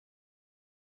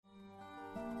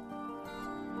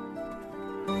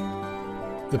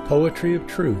The Poetry of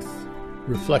Truth,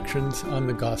 Reflections on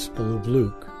the Gospel of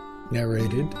Luke,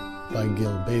 narrated by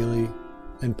Gil Bailey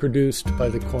and produced by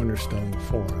the Cornerstone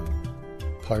Forum,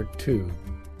 Part 2.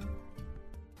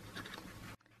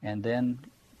 And then,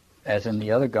 as in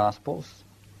the other Gospels,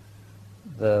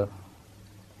 being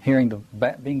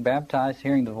baptized,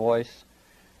 hearing the voice,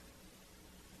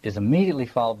 is immediately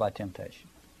followed by temptation.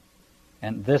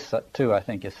 And this, too, I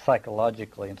think, is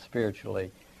psychologically and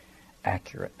spiritually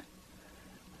accurate.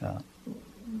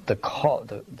 The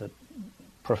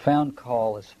profound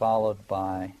call is followed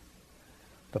by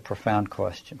the profound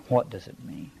question: what does it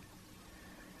mean?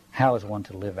 How is one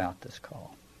to live out this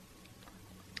call?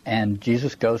 And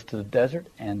Jesus goes to the desert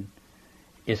and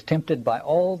is tempted by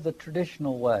all the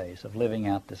traditional ways of living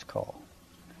out this call.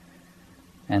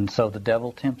 And so the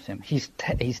devil tempts him. He's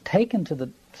taken to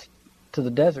the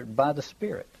desert by the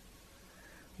Spirit.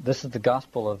 This is the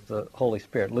gospel of the Holy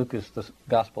Spirit. Luke is the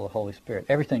gospel of the Holy Spirit.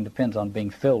 Everything depends on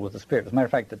being filled with the Spirit. As a matter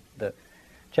of fact, the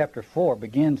chapter 4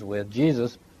 begins with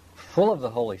Jesus, full of the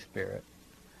Holy Spirit,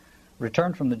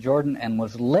 returned from the Jordan and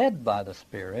was led by the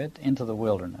Spirit into the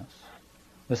wilderness.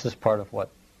 This is part of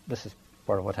what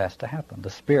has to happen.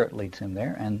 The Spirit leads him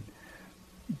there, and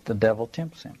the devil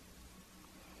tempts him.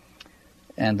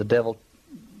 And the devil,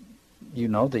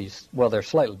 they're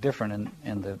slightly different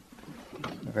in the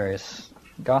various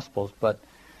Gospels, but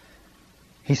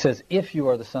he says, if you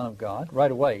are the Son of God,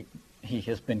 right away he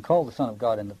has been called the Son of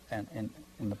God in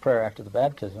the prayer after the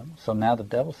baptism. So now the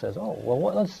devil says,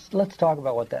 let's talk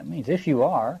about what that means. If you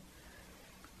are,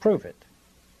 prove it.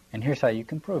 And here's how you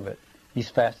can prove it. He's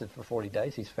fasted for 40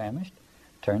 days, he's famished.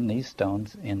 Turn these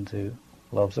stones into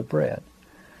loaves of bread.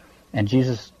 And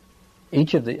Jesus, and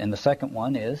the second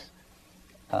one is,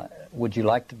 would you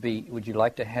like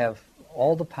to have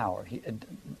all the power?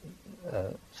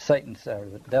 Satan, or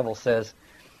the devil says,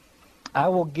 I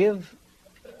will give,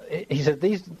 he said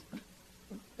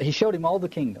he showed him all the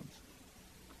kingdoms.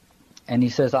 And he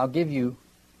says, I'll give you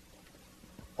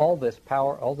all this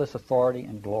power, all this authority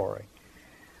and glory,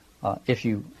 if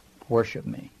you worship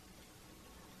me.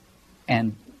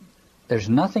 And there's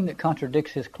nothing that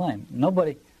contradicts his claim.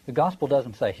 The gospel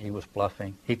doesn't say he was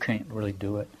bluffing, he can't really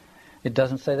do it. It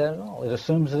doesn't say that at all. It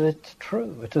assumes that it's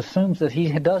true. It assumes that he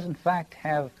does in fact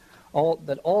have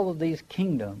all of these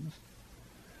kingdoms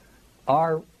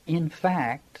are in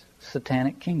fact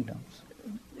satanic kingdoms.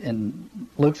 In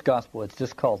Luke's gospel, it's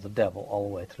just called the devil all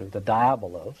the way through, the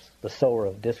diabolos, the sower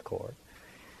of discord.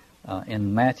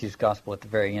 In Matthew's gospel, at the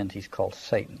very end, he's called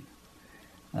Satan.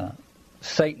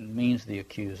 Satan means the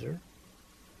accuser,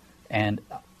 and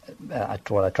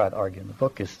what I try to argue in the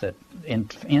book is that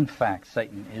in fact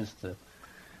Satan is the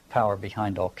power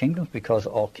behind all kingdoms, because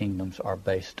all kingdoms are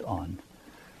based on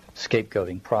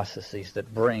scapegoating processes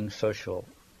that bring social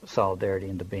solidarity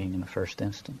into being in the first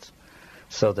instance,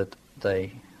 so that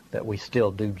we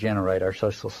still do generate our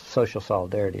social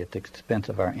solidarity at the expense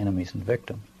of our enemies and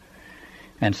victims.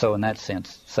 And so in that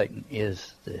sense, Satan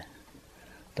is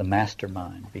the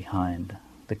mastermind behind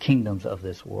the kingdoms of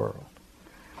this world.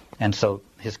 And so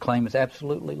his claim is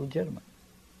absolutely legitimate.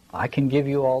 I can give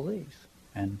you all these.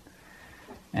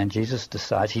 And Jesus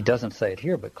decides, he doesn't say it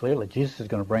here, but clearly Jesus is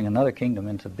going to bring another kingdom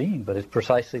into being, but it's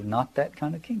precisely not that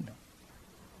kind of kingdom.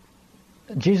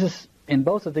 Jesus, in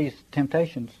both of these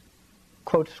temptations,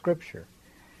 quotes Scripture.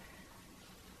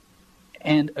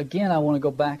 And again, I want to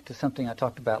go back to something I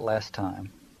talked about last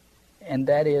time, and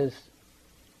that is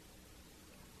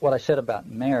what I said about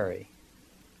Mary.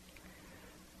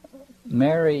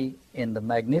 Mary in the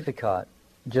Magnificat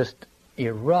just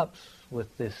erupts with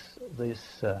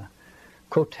these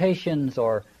quotations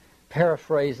or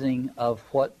paraphrasing of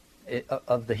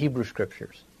the Hebrew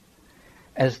Scriptures,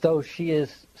 as though she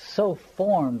is so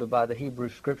formed by the Hebrew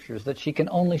Scriptures that she can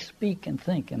only speak and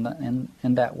think in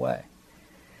that way.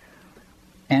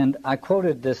 And I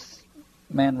quoted this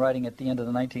man writing at the end of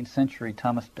the 19th century,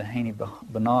 Thomas Dehaney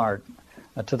Bernard,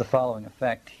 to the following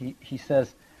effect. He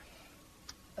says,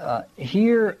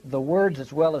 here the words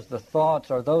as well as the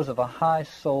thoughts are those of a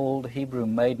high-souled Hebrew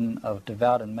maiden of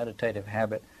devout and meditative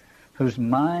habit, whose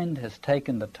mind has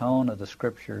taken the tone of the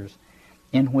Scriptures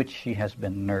in which she has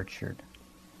been nurtured.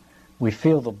 We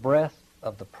feel the breath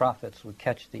of the prophets, we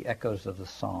catch the echoes of the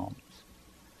Psalms.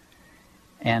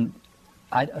 And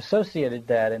I associated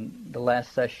that in the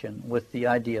last session with the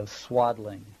idea of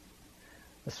swaddling.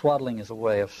 The swaddling is a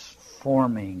way of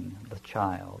forming the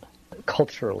child,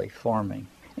 culturally forming.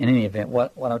 In any event,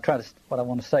 what I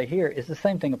want to say here is the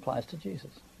same thing applies to Jesus.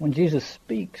 When Jesus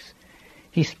speaks,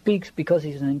 he speaks because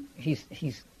he's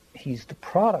the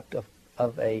product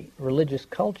of a religious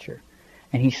culture,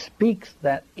 and he speaks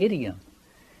that idiom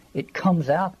it comes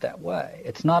out that way.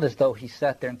 It's not as though he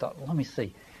sat there and thought, well, let me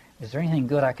see, is there anything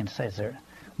good I can say? Let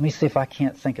me see if I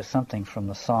can't think of something from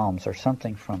the Psalms or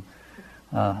something from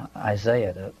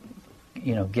Isaiah to,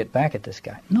 get back at this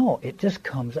guy. No, it just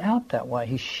comes out that way.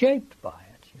 He's shaped by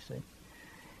it, you see.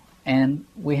 And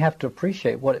we have to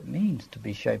appreciate what it means to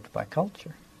be shaped by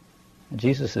culture.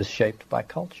 Jesus is shaped by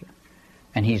culture.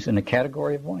 And he's in a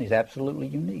category of one. He's absolutely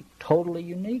unique,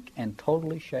 and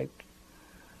totally shaped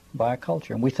by a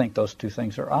culture. And we think those two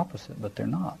things are opposite, but they're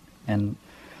not. And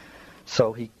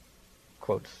so he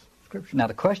quotes Scripture. Now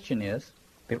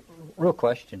the real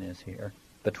question is here,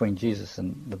 between Jesus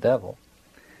and the devil.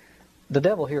 The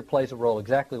devil here plays a role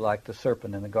exactly like the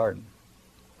serpent in the garden.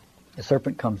 The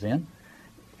serpent comes in.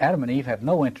 Adam and Eve have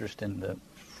no interest in the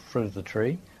fruit of the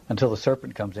tree until the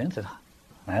serpent comes in and says,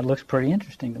 that looks pretty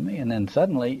interesting to me. And then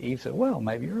suddenly Eve said, well,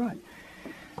 maybe you're right.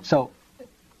 So,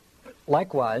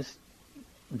 likewise,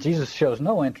 Jesus shows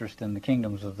no interest in the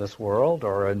kingdoms of this world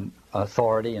or in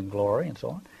authority and glory and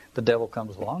so on. The devil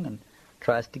comes along and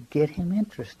tries to get him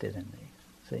interested in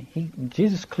these. See,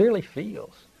 Jesus clearly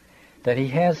feels that he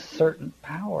has certain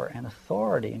power and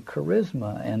authority and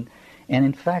charisma, and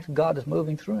in fact God is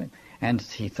moving through him. And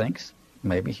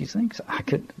maybe he thinks, I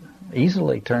could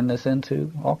easily turn this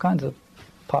into all kinds of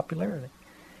popularity.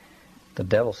 The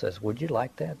devil says, would you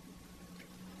like that?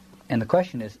 And the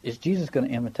question is Jesus going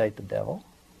to imitate the devil?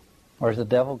 Or is the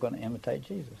devil going to imitate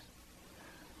Jesus?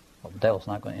 Well, the devil's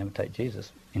not going to imitate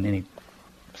Jesus in any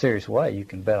serious way. You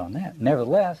can bet on that.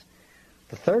 Nevertheless,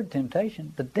 the third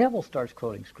temptation, the devil starts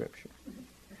quoting Scripture.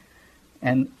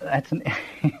 And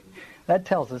that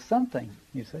tells us something,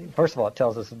 you see. First of all, it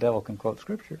tells us the devil can quote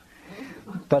Scripture.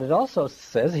 But it also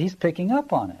says he's picking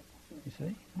up on it, you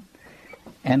see.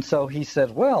 And so he says,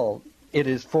 well, it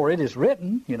is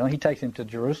written, he takes him to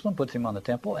Jerusalem, puts him on the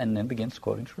temple, and then begins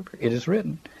quoting Scripture. It is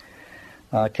written.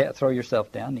 Throw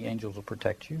yourself down, the angels will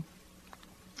protect you.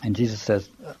 And Jesus says,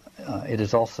 it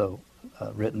is also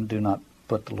written, do not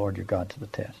put the Lord your God to the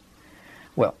test.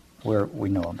 Well, we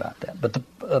know about that. But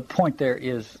the point there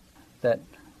is that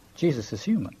Jesus is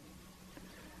human.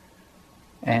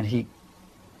 And he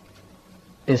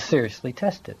is seriously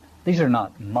tested. These are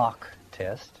not mock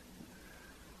tests.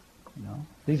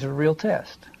 These are real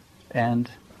tests. And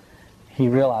he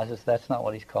realizes that's not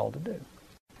what he's called to do.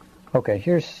 Okay,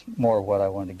 here's more of what I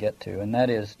wanted to get to, and that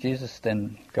is Jesus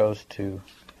then goes to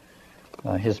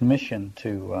his mission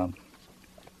to,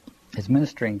 his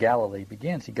ministry in Galilee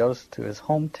begins. He goes to his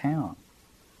hometown.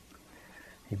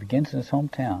 He begins in his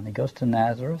hometown. He goes to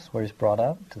Nazareth, where he's brought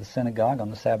up, to the synagogue on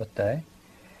the Sabbath day.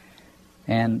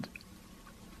 And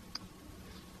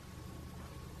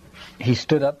he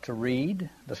stood up to read.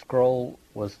 The scroll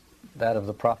was that of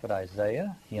the prophet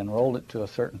Isaiah. He unrolled it to a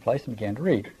certain place and began to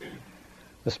read.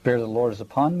 The Spirit of the Lord is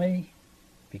upon me,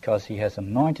 because he has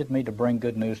anointed me to bring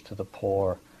good news to the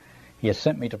poor. He has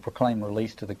sent me to proclaim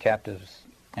release to the captives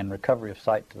and recovery of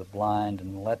sight to the blind,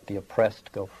 and let the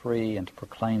oppressed go free, and to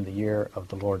proclaim the year of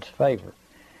the Lord's favor.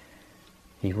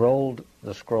 He rolled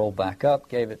the scroll back up,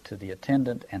 gave it to the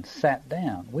attendant, and sat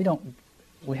down.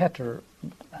 We have to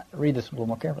read this a little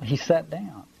more carefully. He sat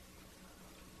down.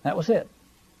 That was it.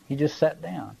 He just sat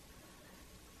down.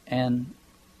 And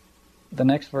the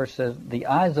next verse says, the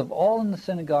eyes of all in the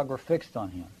synagogue were fixed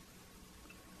on him.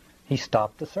 He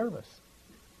stopped the service.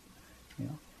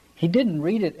 He didn't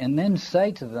read it and then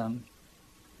say to them,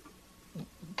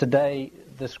 today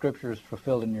the Scripture is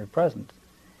fulfilled in your presence.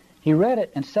 He read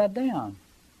it and sat down.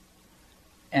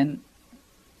 And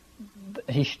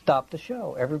he stopped the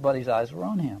show. Everybody's eyes were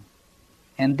on him.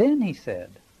 And then he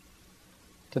said,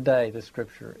 today the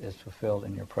Scripture is fulfilled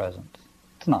in your presence.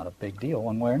 It's not a big deal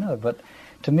one way or another, but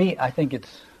to me, I think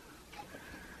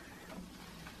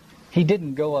he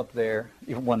didn't go up there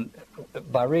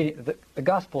by reading. The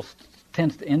Gospel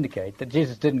tends to indicate that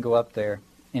Jesus didn't go up there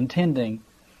intending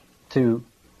to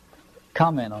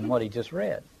comment on what he just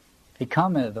read. He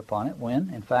commented upon it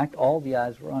when, in fact, all the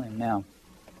eyes were on him. Now,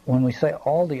 when we say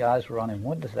all the eyes were on him,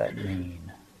 what does that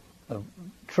mean? A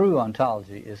true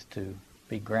ontology is to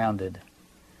be grounded,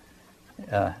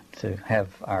 to have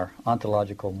our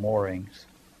ontological moorings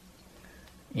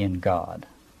in God.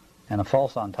 And a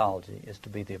false ontology is to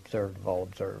be the observed of all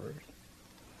observers.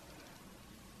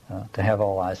 To have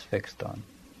all eyes fixed on,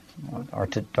 or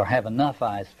to have enough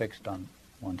eyes fixed on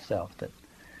oneself that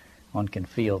one can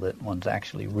feel that one's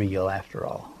actually real after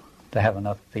all. To have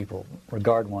enough people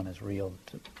regard one as real,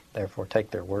 to therefore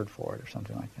take their word for it or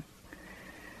something like that.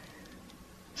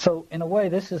 So, in a way,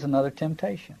 this is another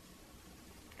temptation.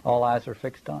 All eyes are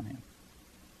fixed on him.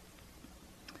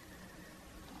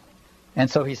 And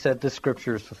so he said, this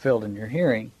scripture is fulfilled in your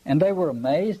hearing. And they were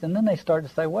amazed, and then they started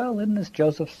to say, well, isn't this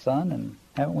Joseph's son, and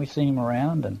haven't we seen him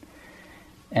around?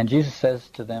 And Jesus says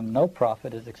to them, no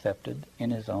prophet is accepted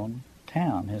in his own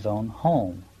town, his own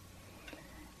home.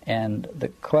 And the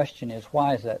question is,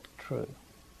 why is that true?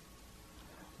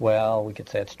 Well, we could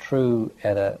say it's true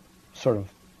at a sort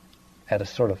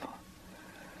of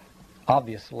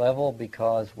obvious level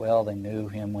because, well, they knew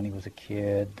him when he was a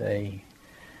kid.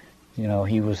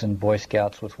 He was in Boy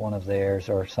Scouts with one of theirs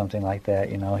or something like that.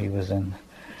 He was in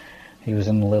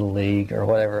the Little League or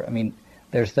whatever. I mean,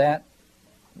 there's that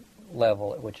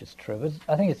level at which it's true. But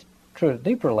I think it's true at a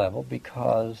deeper level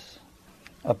because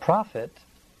a prophet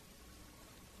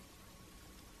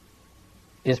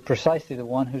is precisely the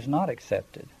one who's not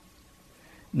accepted.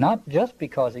 Not just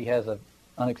because he has an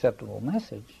unacceptable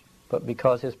message, but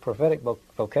because his prophetic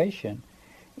vocation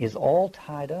is all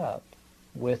tied up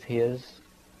with his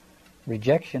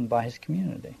rejection by his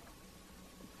community.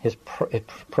 His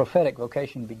prophetic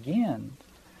vocation begins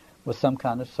with some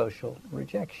kind of social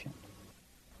rejection.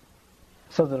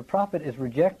 So that a prophet is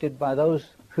rejected by those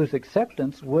whose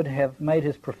acceptance would have made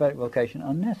his prophetic vocation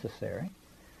unnecessary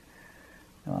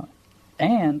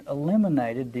and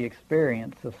eliminated the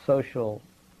experience of social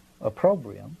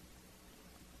opprobrium,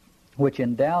 which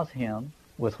endows him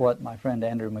with what my friend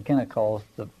Andrew McKenna calls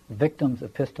the victim's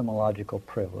epistemological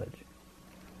privilege.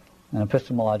 And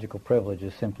epistemological privilege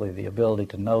is simply the ability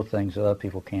to know things that other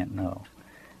people can't know.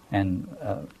 And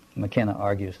McKenna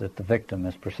argues that the victim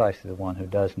is precisely the one who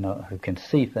does know, who can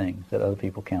see things that other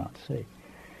people cannot see.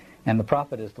 And the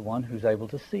prophet is the one who's able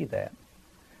to see that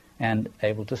and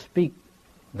able to speak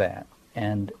that.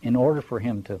 And in order for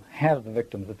him to have the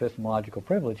victim's epistemological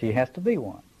privilege, he has to be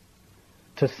one.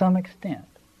 To some extent,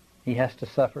 he has to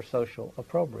suffer social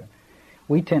opprobrium.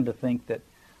 We tend to think that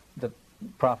the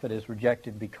prophet is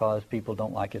rejected because people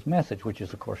don't like his message, which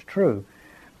is, of course, true.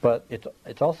 But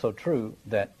it's also true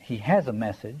that he has a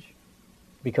message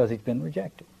because he's been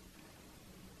rejected.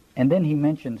 And then he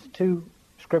mentions two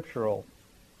scriptural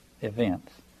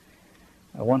events,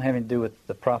 one having to do with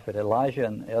the prophet Elijah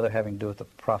and the other having to do with the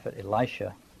prophet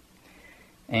Elisha.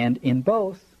 And in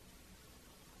both,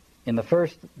 in the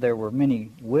first, there were many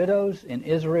widows in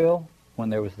Israel when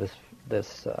there was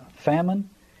this famine,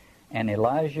 and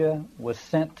Elijah was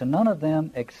sent to none of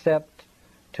them except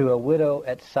to a widow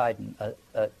at Sidon,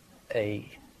 a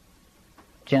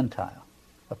Gentile,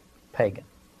 a pagan.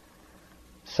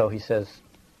 So he says,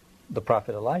 the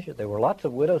prophet Elijah, there were lots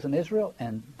of widows in Israel,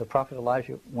 and the prophet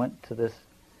Elijah went to this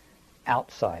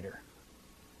outsider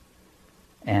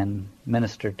and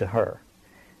ministered to her.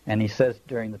 And he says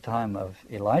during the time of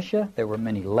Elisha, there were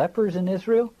many lepers in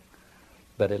Israel,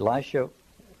 but Elisha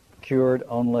cured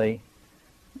only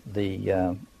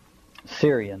the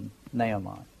Syrian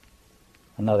Naaman,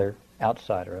 another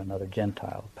outsider, another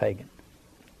Gentile, pagan.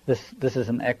 This is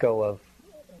an echo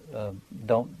of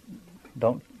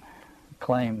don't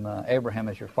claim Abraham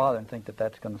as your father and think that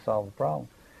that's going to solve the problem.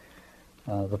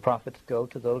 The prophets go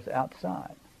to those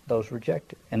outside, those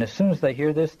rejected. And as soon as they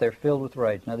hear this, they're filled with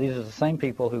rage. Now, these are the same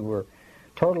people who were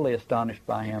totally astonished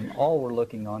by him. All were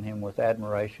looking on him with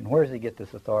admiration. Where does he get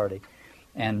this authority?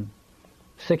 And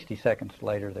 60 seconds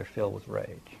later, they're filled with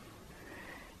rage.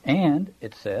 And,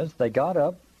 it says, they got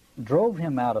up, drove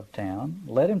him out of town,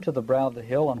 led him to the brow of the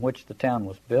hill on which the town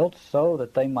was built, so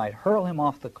that they might hurl him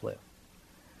off the cliff.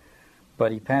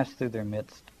 But he passed through their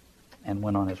midst and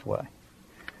went on his way.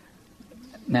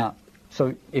 Now,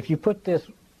 so if you put this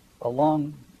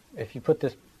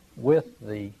with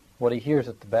what he hears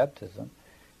at the baptism,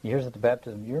 he hears at the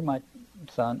baptism, you're my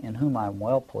son in whom I am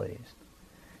well pleased.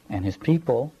 And his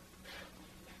people,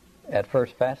 at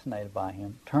first fascinated by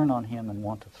him, turn on him and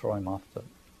want to throw him off the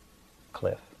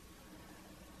cliff.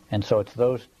 And so it's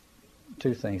those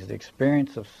two things, the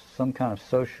experience of some kind of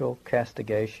social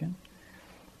castigation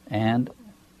and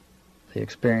the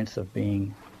experience of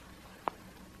being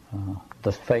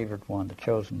the favored one, the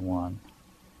chosen one,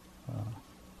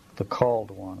 the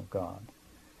called one of God.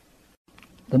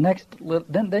 The next,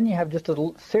 then you have just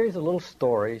a series of little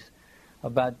stories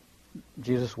about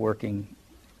Jesus working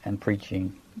and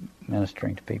preaching,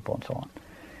 ministering to people, and so on.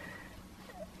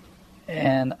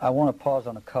 And I want to pause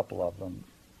on a couple of them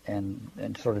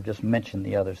and sort of just mention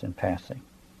the others in passing.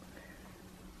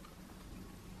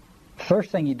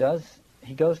 First thing he does,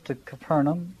 he goes to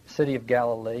Capernaum, city of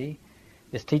Galilee,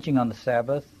 is teaching on the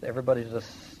Sabbath. Everybody's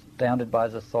astounded by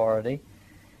his authority.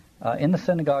 In the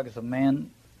synagogue is a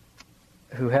man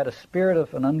who had a spirit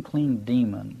of an unclean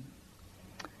demon.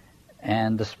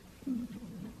 And the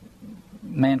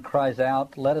man cries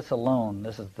out, "Let us alone."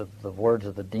 This is the words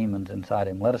of the demons inside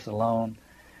him. "Let us alone.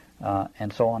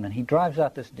 and so on. And he drives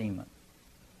out this demon,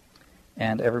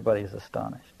 and everybody is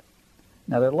astonished.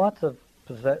 Now, there are lots of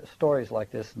stories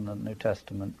like this in the New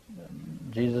Testament.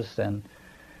 Jesus and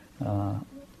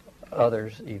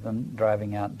others even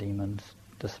driving out demons,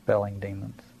 dispelling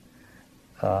demons,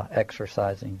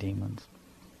 exorcising demons.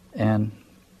 And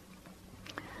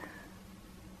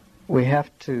we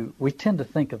tend to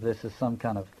think of this as some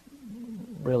kind of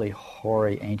really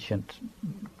hoary, ancient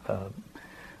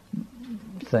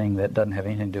thing that doesn't have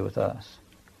anything to do with us.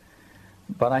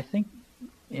 But I think,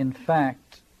 in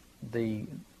fact,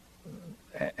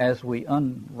 as we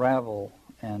unravel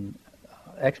and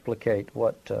explicate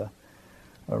what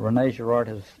René Girard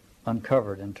has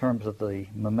uncovered in terms of the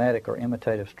mimetic or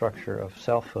imitative structure of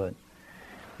selfhood,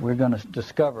 we're going to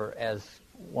discover, as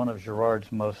one of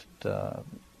Girard's most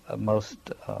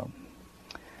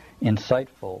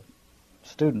insightful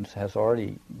students has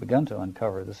already begun to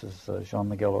uncover, this is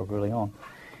Jean-Miguel Orgullon,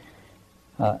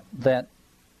 that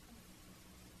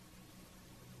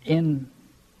in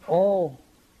all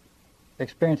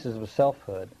experiences of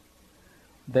selfhood,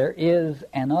 there is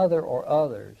an other or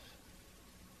others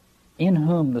in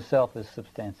whom the self is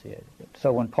substantiated.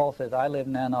 So when Paul says, "I live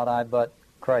now, not I, but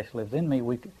Christ lives in me,"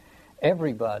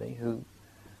 everybody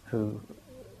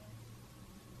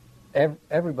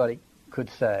could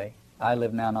say, "I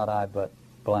live now, not I, but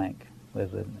blank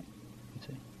lives with me." You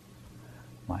see,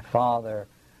 my father,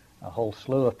 a whole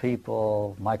slew of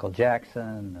people, Michael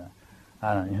Jackson,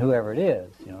 I don't know, whoever it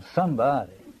is,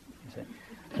 somebody. You see,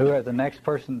 whoever the next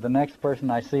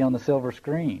person I see on the silver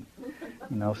screen,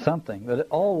 something. But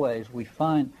always we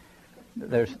find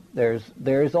there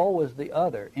is always the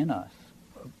other in us.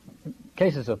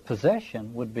 Cases of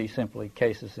possession would be simply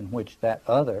cases in which that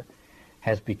other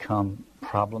has become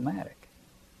problematic,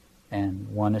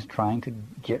 and one is trying to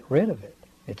get rid of it.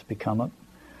 It's become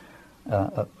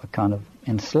a kind of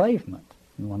enslavement,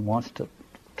 and one wants to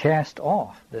cast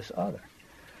off this other.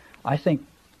 I think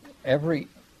every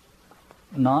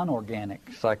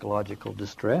non-organic psychological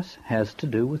distress has to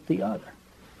do with the other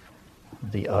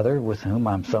with whom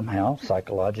I'm somehow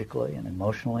psychologically and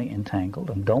emotionally entangled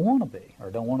and don't want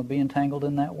to be entangled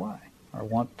in that way, or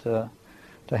want to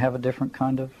have a different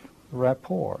kind of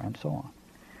rapport, and so on.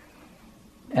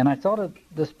 And I thought of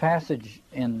this passage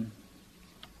in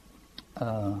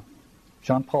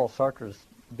Jean-Paul Sartre's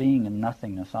Being and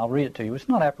Nothingness. I'll read it to you. It's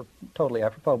not totally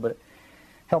apropos, but it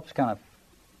helps kind of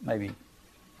maybe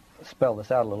spell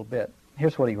this out a little bit.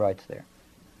 Here's what he writes there.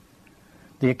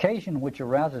 The occasion which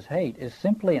arouses hate is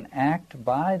simply an act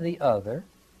by the other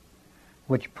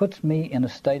which puts me in a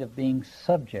state of being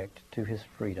subject to his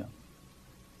freedom.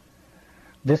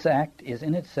 This act is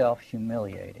in itself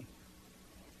humiliating.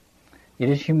 It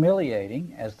is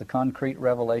humiliating as the concrete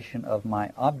revelation of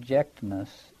my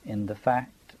objectness in the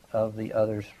fact of the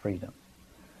other's freedom.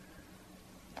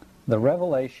 The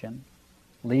revelation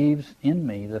leaves in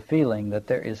me the feeling that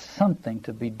there is something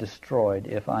to be destroyed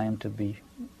if I am to be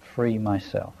free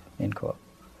myself, end quote.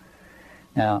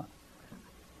 Now,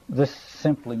 this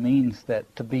simply means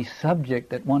that to be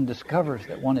subject, that one discovers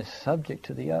that one is subject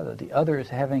to the other is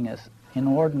having an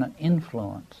inordinate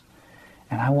influence,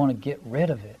 and I want to get rid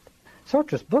of it.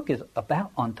 Sartre's book is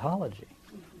about ontology.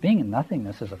 Being and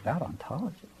Nothingness is about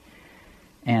ontology.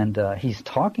 And he's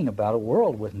talking about a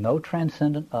world with no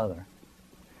transcendent other.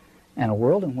 And a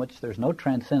world in which there's no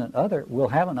transcendent other will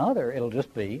have an other. It'll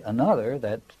just be another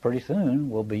that pretty soon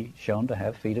will be shown to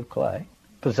have feet of clay.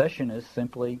 Possession is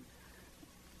simply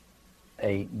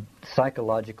a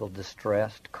psychological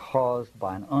distress caused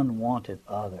by an unwanted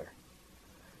other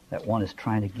that one is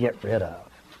trying to get rid of.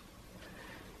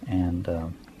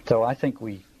 And so I think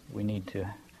we need to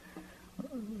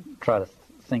try to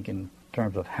think in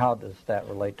terms of how does that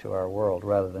relate to our world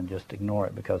rather than just ignore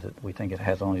it because we think it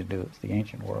has only to do with the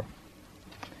ancient world.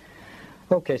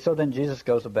 Okay, so then Jesus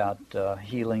goes about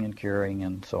healing and curing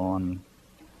and so on.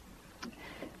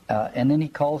 And then he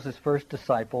calls his first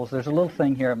disciples. There's a little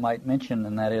thing here I might mention,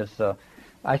 and that is,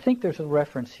 I think there's a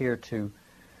reference here to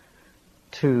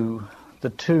the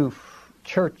two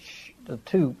churches,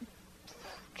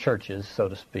 so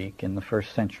to speak, in the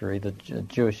first century, the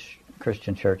Jewish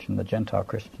Christian church and the Gentile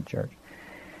Christian church.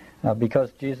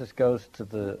 Because Jesus goes to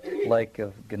the lake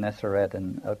of Gennesaret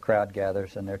and a crowd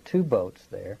gathers, and there are two boats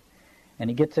there. And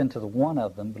he gets into the one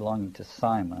of them belonging to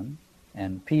Simon,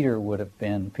 and Peter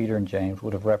and James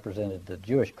would have represented the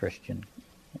Jewish Christian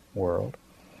world.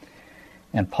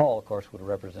 And Paul, of course, would have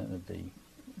represented the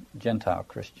Gentile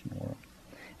Christian world.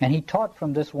 And he taught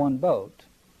from this one boat.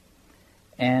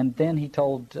 And then he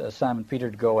told Simon Peter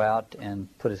to go out and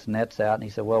put his nets out. And he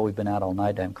said, well, we've been out all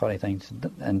night. I haven't caught anything.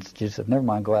 And Jesus said, never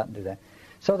mind, go out and do that.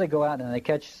 So they go out and they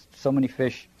catch so many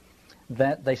fish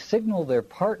that they signal their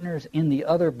partners in the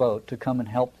other boat to come and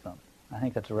help them. I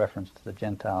think that's a reference to the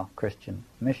Gentile Christian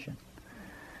mission.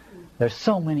 There's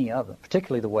so many of them,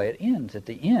 particularly the way it ends. At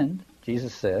the end,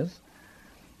 Jesus says,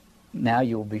 now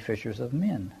you will be fishers of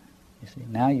men. You see,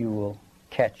 now you will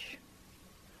catch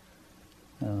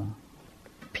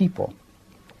people.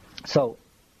 So,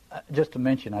 just to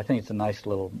mention, I think it's a nice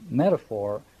little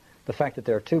metaphor, the fact that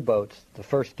there are two boats, the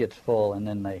first gets full and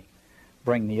then they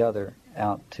bring the other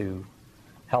out to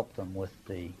help them with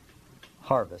the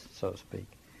harvest, so to speak,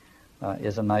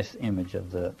 is a nice image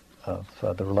of the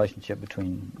relationship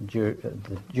between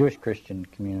the Jewish Christian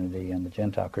community and the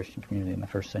Gentile Christian community in the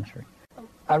first century.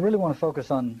 I really want to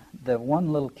focus on the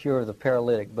one little cure of the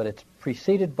paralytic, but it's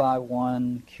preceded by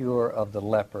one cure of the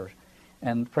leper,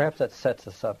 and perhaps that sets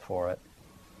us up for it.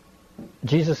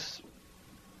 Jesus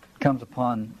comes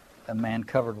upon a man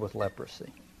covered with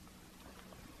leprosy,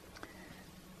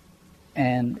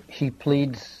 and he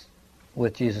pleads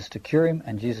with Jesus to cure him,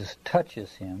 and Jesus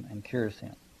touches him and cures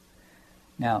him.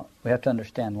 Now, we have to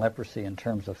understand leprosy in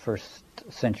terms of first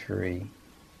century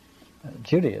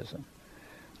Judaism.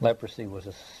 Leprosy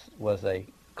was a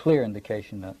clear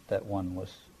indication that one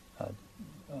was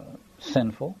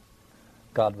sinful,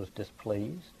 God was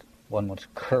displeased, one was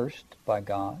cursed by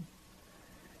God.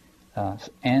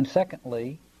 And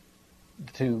secondly,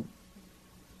 to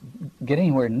get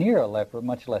anywhere near a leper,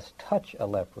 much less touch a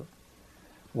leper,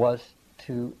 was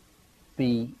to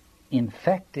be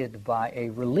infected by a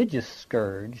religious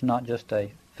scourge, not just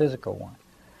a physical one.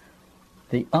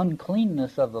 The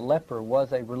uncleanness of the leper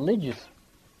was a religious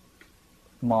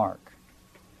mark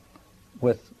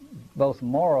with both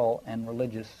moral and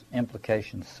religious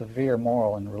implications, severe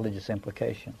moral and religious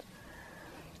implications.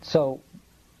 So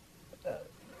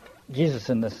Jesus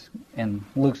in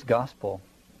Luke's gospel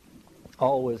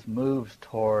always moves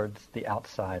towards the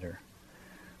outsider,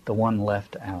 the one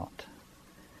left out.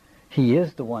 He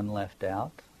is the one left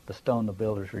out, the stone the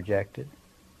builders rejected.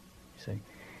 You see,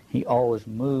 he always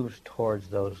moves towards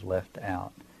those left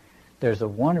out. There's a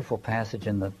wonderful passage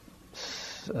in the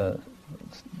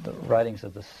writings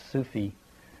of the Sufi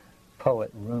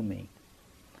poet Rumi,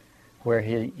 where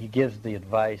he gives the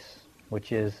advice,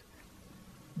 which is,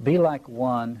 be like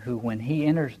one who, when he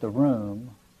enters the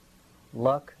room,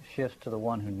 luck shifts to the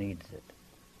one who needs it.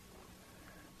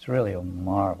 It's really a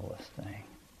marvelous thing.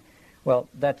 Well,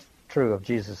 that's true of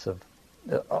Jesus, of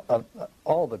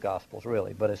all the Gospels,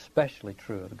 really, but especially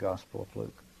true of the Gospel of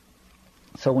Luke.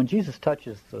 So when Jesus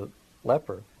touches the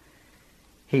leper,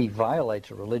 he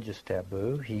violates a religious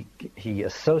taboo. He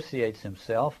associates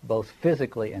himself both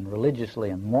physically and religiously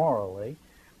and morally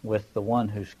with the one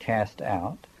who's cast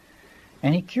out,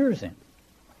 and he cures him.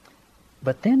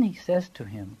 But then he says to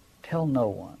him, tell no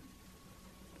one,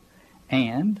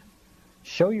 and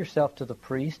show yourself to the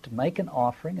priest, make an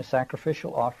offering, a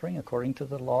sacrificial offering according to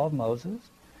the law of Moses,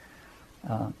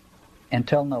 and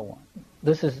tell no one.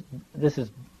 This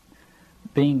is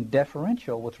being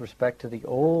deferential with respect to the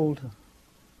old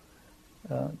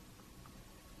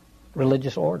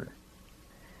religious order.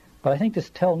 But I think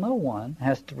this tell no one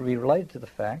has to be related to the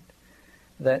fact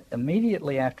that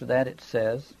immediately after that it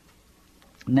says,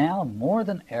 now more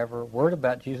than ever word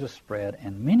about Jesus spread,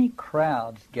 and many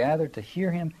crowds gathered to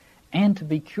hear him and to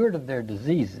be cured of their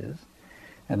diseases.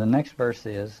 And the next verse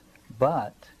is,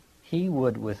 but he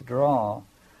would withdraw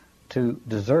to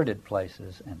deserted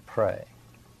places and pray.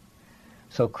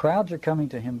 So crowds are coming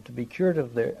to him to be cured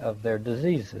of their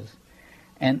diseases.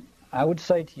 And I would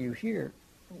say to you here,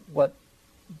 what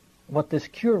this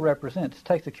cure represents,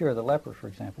 take the cure of the leper, for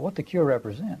example, what the cure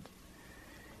represents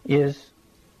is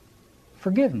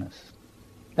forgiveness.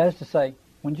 That is to say,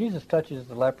 when Jesus touches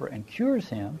the leper and cures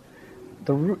him,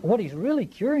 what he's really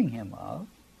curing him of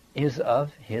is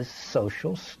of his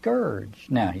social scourge.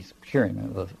 Now, he's curing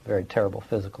him of a very terrible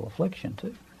physical affliction,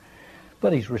 too.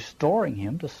 But he's restoring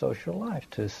him to social life,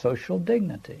 to social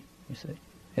dignity, you see.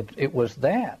 It was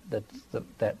that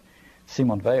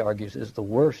Simone Weil argues is the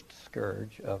worst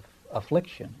scourge of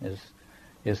affliction,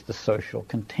 is the social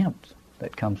contempt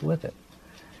that comes with it.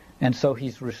 And so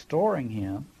he's restoring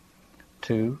him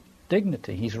to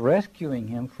dignity. He's rescuing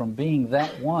him from being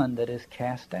that one that is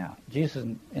cast out. Jesus,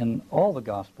 in all the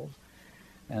Gospels,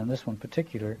 and this one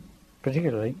particularly,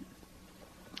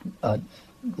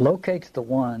 locates the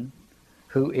one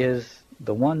who is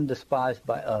the one despised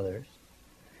by others,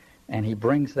 and he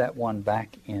brings that one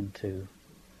back into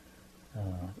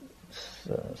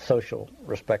social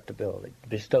respectability,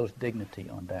 bestows dignity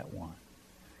on that one.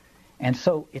 And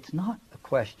so it's not a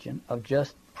question of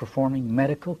just performing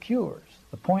medical cures.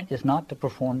 The point is not to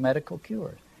perform medical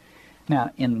cures.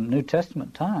 Now, in New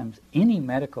Testament times, any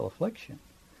medical affliction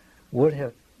would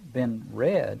have been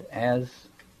read as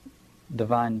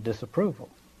divine disapproval.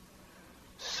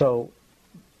 So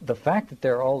the fact that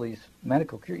there are all these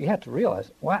medical cures, you have to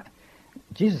realize, why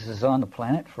Jesus is on the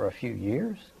planet for a few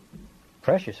years,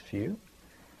 precious few,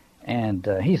 and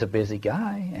he's a busy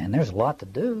guy, and there's a lot to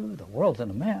do. The world's in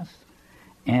a mess.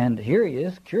 And here he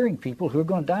is curing people who are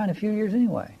going to die in a few years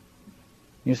anyway.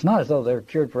 It's not as though they're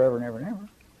cured forever and ever and ever.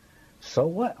 So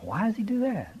what? Why does he do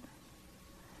that?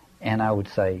 And I would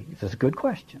say, this is a good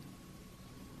question.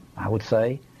 I would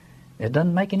say, it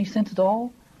doesn't make any sense at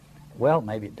all. Well,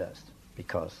 maybe it does,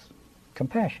 because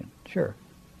compassion, sure.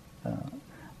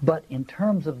 But in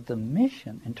terms of the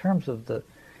mission, in terms of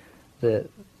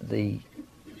the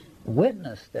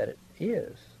witness that it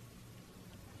is,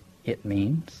 it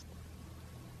means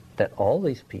that all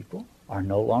these people are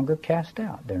no longer cast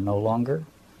out. They're no longer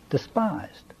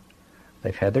despised.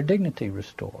 They've had their dignity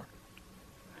restored.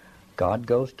 God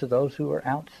goes to those who are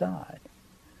outside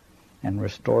and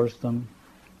restores them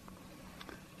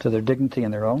to their dignity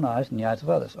in their own eyes and the eyes of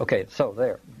others. Okay, so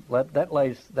there. That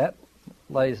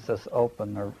lays us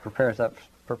open, or prepares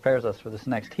us for this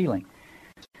next healing.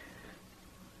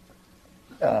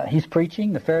 He's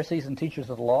preaching. The Pharisees and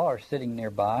teachers of the law are sitting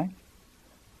nearby,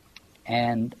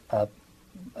 and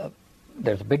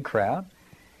there's a big crowd.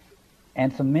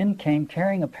 And some men came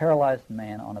carrying a paralyzed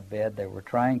man on a bed. They were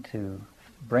trying to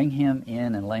bring him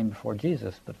in and lay him before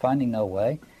Jesus, but finding no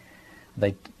way,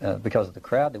 they because of the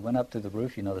crowd, they went up through the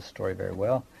roof. You know the story very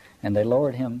well. And they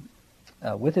lowered him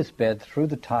with his bed through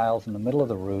the tiles in the middle of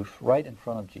the roof, right in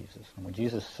front of Jesus. And when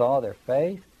Jesus saw their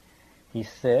faith, he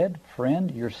said, "Friend,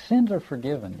 your sins are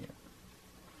forgiven you."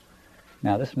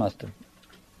 Now this must have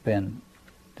been,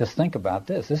 just think about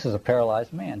this. This is a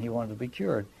paralyzed man. He wanted to be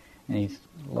cured. And he's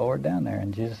lowered down there,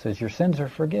 and Jesus says, "Your sins are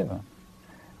forgiven."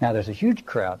 Now there's a huge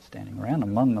crowd standing around,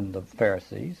 among them the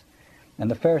Pharisees, and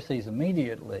the Pharisees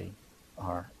immediately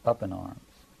are up in arms.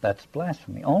 That's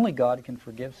blasphemy. Only God can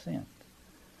forgive sins.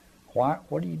 Why?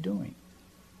 What are you doing?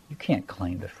 You can't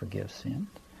claim to forgive sins.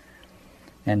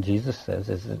 And Jesus says,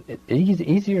 is it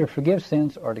easier to forgive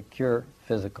sins or to cure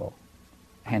physical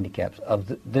handicaps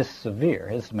of this severe?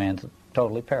 This man's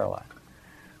totally paralyzed.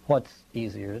 What's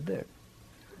easier to do?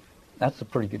 That's a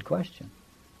pretty good question.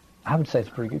 I would say it's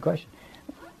a pretty good question.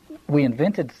 We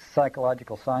invented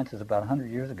psychological sciences about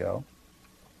 100 years ago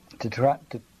to try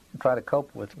to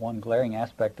cope with one glaring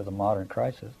aspect of the modern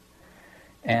crisis.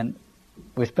 And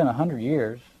we spent 100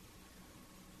 years,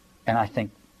 and I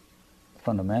think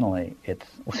fundamentally it's,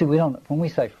 well, see, when we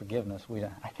say forgiveness,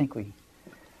 I think we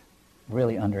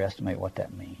really underestimate what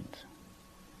that means.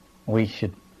 We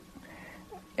should,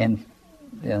 in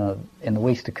the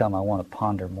weeks to come, I want to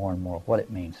ponder more and more what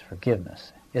it means,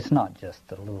 forgiveness. It's not just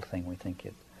the little thing we think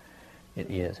it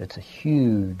is. It's a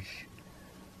huge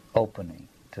opening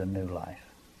to a new life.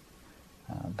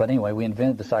 But anyway, we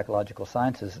invented the psychological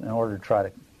sciences in order to try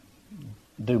to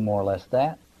do more or less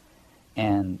that.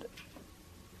 And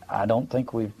I don't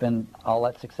think we've been all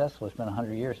that successful. It's been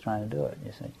 100 years trying to do it,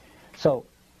 you see. So,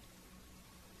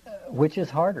 which is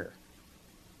harder,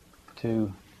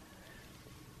 to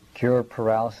cure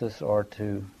paralysis or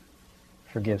to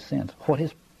forgive sins?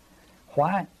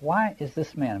 Why is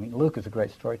this man, I mean, Luke is a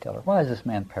great storyteller, why is this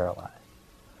man paralyzed?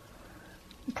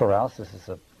 Paralysis is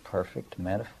a perfect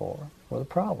metaphor for the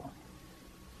problem,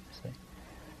 you see.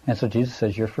 And so Jesus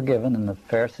says, "You're forgiven," and the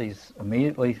Pharisees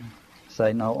immediately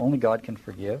say, "No, only God can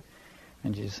forgive."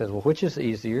 And Jesus says, "Well, which is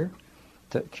easier,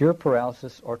 to cure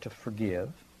paralysis or to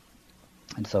forgive?"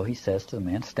 And so he says to the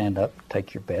man, "Stand up,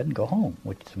 take your bed, and go home,"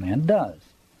 which the man does.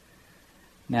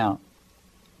 Now,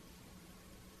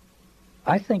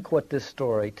 I think what this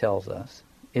story tells us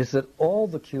is that all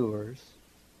the cures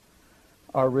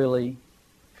are really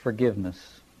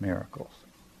forgiveness miracles.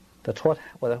 That's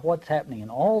what's happening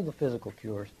in all the physical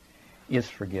cures is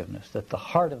forgiveness, that the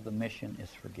heart of the mission is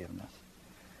forgiveness.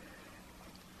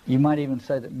 You might even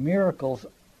say that miracles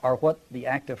are what the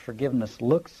act of forgiveness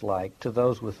looks like to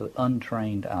those with an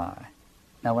untrained eye.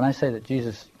 Now, when I say that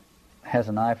Jesus has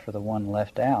an eye for the one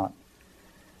left out,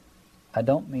 I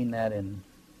don't mean that in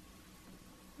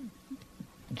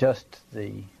just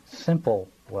the simple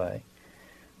way,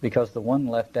 because the one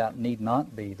left out need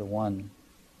not be the one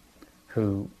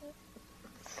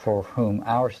for whom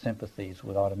our sympathies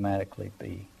would automatically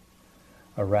be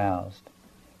aroused.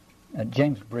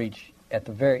 James Breach, at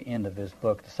the very end of his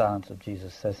book, The Silence of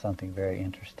Jesus, says something very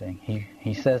interesting.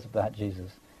 He says about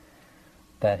Jesus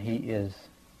that he is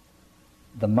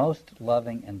the most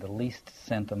loving and the least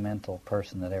sentimental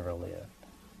person that ever lived.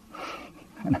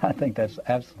 And I think that's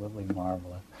absolutely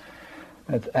marvelous.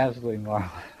 That's absolutely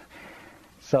marvelous.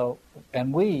 So,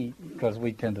 and because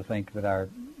we tend to think that our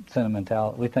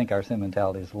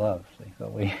sentimentality is love. See, so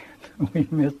we we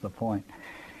miss the point.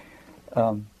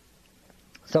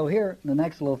 So here, the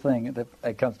next little thing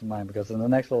that comes to mind, because in the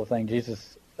next little thing,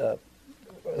 Jesus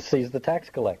sees the tax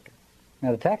collector.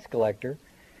 Now, the tax collector,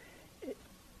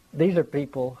 these are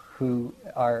people who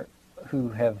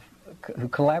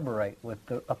collaborate with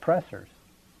the oppressors,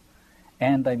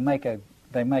 and they make a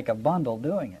bundle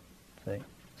doing it. See,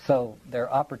 so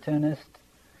they're opportunists,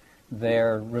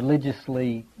 they're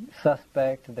religiously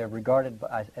suspect, they're regarded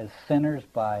as sinners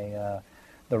by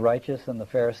the righteous and the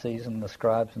Pharisees and the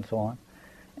scribes and so on,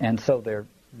 and so they're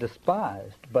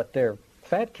despised. But they're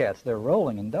fat cats; they're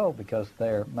rolling in dough because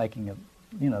they're making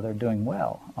they're doing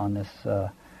well on this.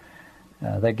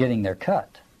 They're getting their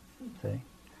cut. See,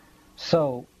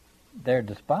 so they're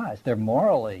despised. They're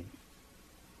morally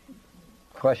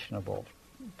questionable,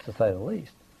 to say the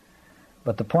least.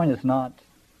 But the point is not,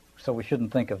 so we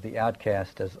shouldn't think of the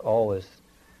outcast as always,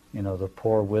 the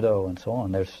poor widow and so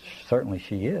on. Certainly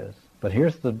she is. But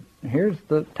here's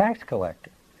the tax collector.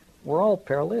 We're all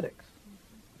paralytics.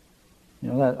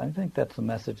 I think that's the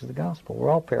message of the gospel.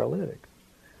 We're all paralytics.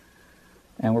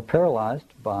 And we're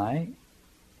paralyzed by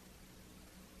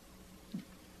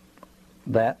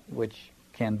that which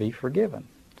can be forgiven,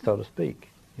 so to speak.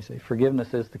 You see,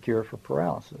 forgiveness is the cure for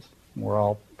paralysis. We're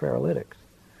all paralytics.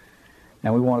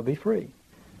 And we want to be free.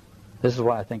 This is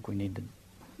why I think we need to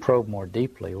probe more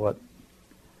deeply what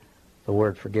the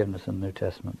word forgiveness in the New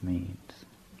Testament means.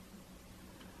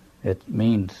 It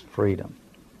means freedom.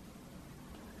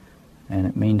 And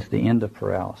it means the end of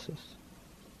paralysis.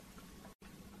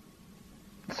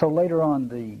 So later on,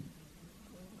 the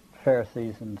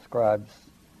Pharisees and scribes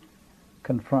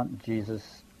confront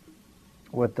Jesus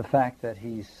with the fact that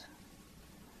he's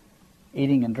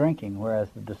eating and drinking, whereas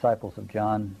the disciples of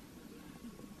John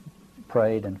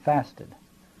prayed and fasted.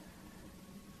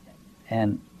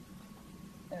 And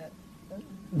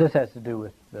this has to do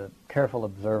with the careful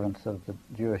observance of the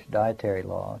Jewish dietary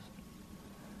laws.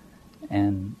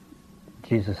 And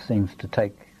Jesus seems to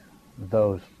take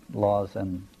those laws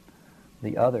and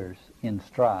the others in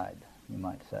stride, you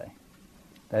might say.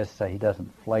 That is to say, he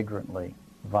doesn't flagrantly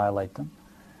violate them,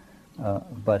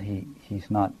 but he's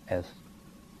not as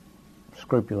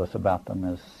scrupulous about them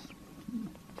as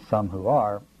some who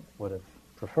would have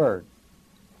preferred.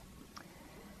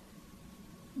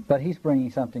 But he's bringing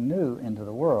something new into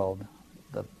the world,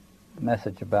 the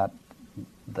message about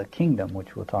the kingdom,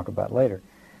 which we'll talk about later.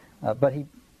 But he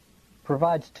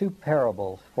provides two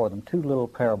parables for them, two little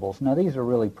parables. Now, these are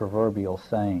really proverbial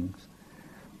sayings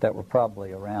that were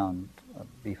probably around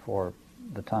before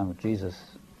the time of Jesus.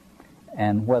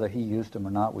 And whether he used them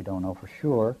or not, we don't know for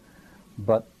sure.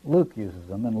 But Luke uses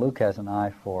them, and Luke has an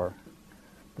eye for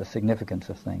the significance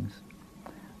of things.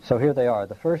 So here they are.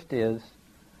 The first is,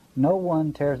 no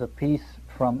one tears a piece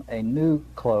from a new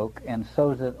cloak and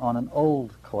sews it on an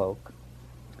old cloak.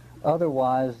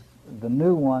 Otherwise, the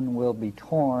new one will be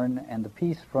torn, and the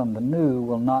piece from the new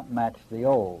will not match the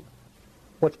old.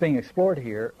 What's being explored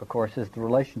here, of course, is the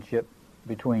relationship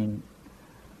between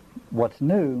what's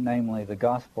new, namely the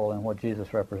gospel and what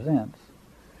Jesus represents,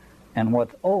 and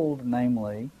what's old,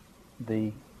 namely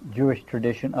the Jewish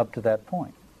tradition up to that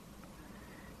point.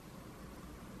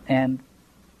 And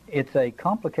it's a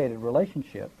complicated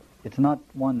relationship. It's not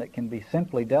one that can be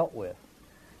simply dealt with.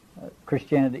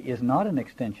 Christianity is not an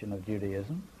extension of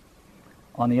Judaism.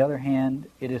 On the other hand,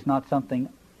 it is not something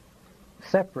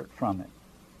separate from it,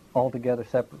 altogether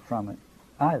separate from it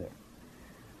either.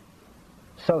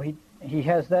 So he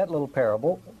has that little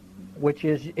parable, which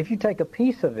is, if you take a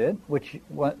piece of it,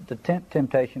 what the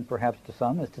temptation perhaps to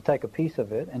some is to take a piece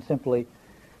of it and simply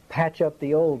patch up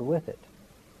the old with it.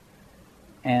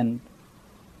 And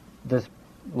this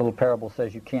little parable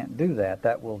says you can't do that.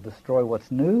 That will destroy what's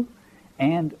new.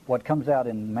 And what comes out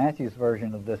in Matthew's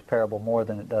version of this parable more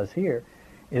than it does here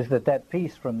is that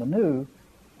piece from the new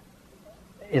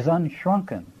is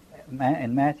unshrunken.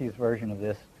 In Matthew's version of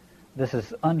this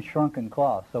is unshrunken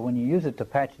cloth. So when you use it to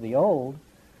patch the old,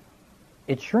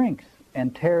 it shrinks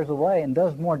and tears away and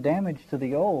does more damage to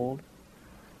the old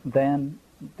than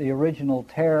the original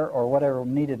tear or whatever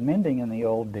needed mending in the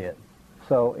old did.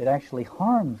 So it actually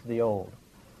harms the old.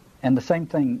 And the same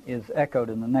thing is echoed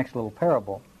in the next little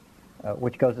parable,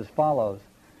 which goes as follows.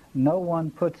 No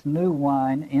one puts new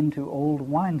wine into old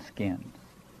wineskins.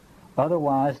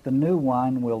 Otherwise, the new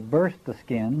wine will burst the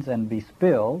skins and be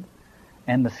spilled,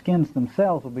 and the skins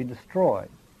themselves will be destroyed.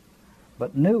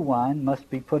 But new wine must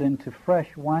be put into fresh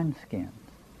wineskins.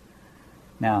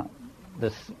 Now,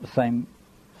 this same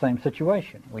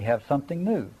situation. We have something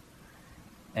new.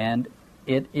 And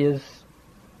it is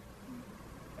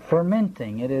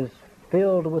fermenting. It is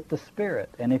filled with the Spirit.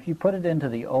 And if you put it into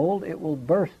the old, it will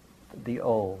burst the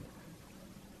old.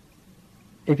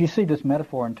 If you see this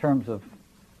metaphor in terms of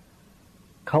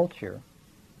culture,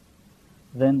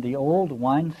 then the old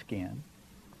wineskin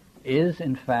is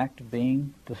in fact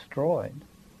being destroyed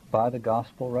by the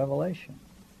gospel revelation.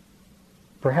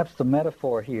 Perhaps the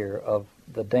metaphor here of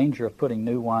the danger of putting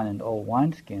new wine into old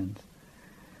wineskins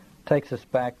takes us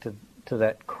back to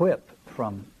that quip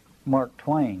from Mark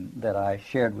Twain that I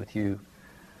shared with you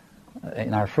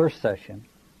in our first session,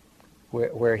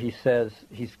 where he says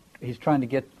he's trying to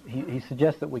get, he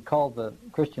suggests that we call the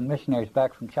Christian missionaries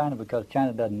back from China because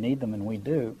China doesn't need them and we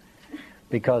do,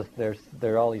 because there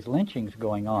are all these lynchings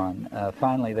going on.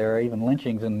 Finally, there are even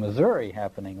lynchings in Missouri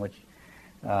happening, which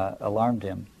alarmed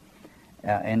him.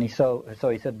 And he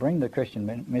said, bring the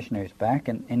Christian missionaries back.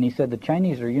 And he said the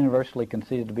Chinese are universally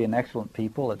conceded to be an excellent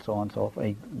people, and so on and so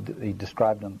forth. He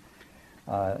described them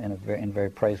in very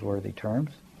praiseworthy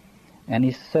terms. And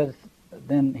he says,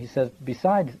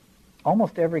 besides,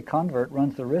 almost every convert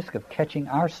runs the risk of catching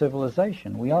our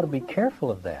civilization. We ought to be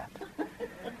careful of that.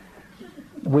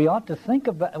 We ought to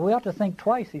think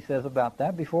twice, he says, about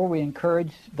that before we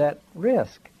encourage that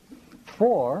risk.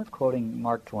 For, quoting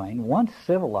Mark Twain, once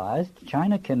civilized,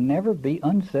 China can never be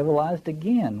uncivilized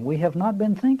again. We have not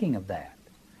been thinking of that.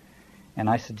 And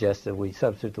I suggest that we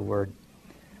substitute the word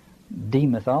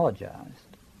demythologized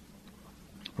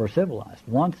for civilized.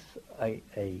 Once a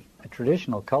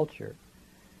traditional culture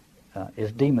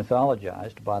is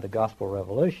demythologized by the gospel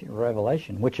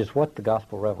revelation, which is what the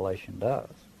gospel revelation does.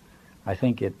 I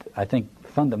think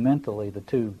fundamentally the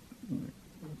two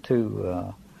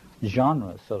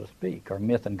genres, so to speak, are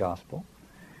myth and gospel,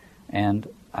 and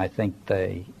I think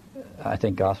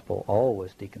gospel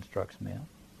always deconstructs myth.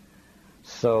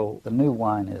 So the new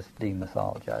wine is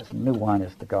demythologized. The new wine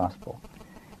is the gospel.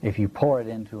 If you pour it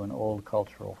into an old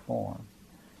cultural form,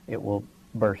 it will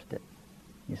burst it.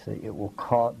 You see, it will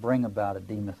bring about a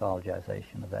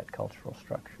demythologization of that cultural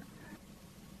structure.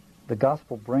 The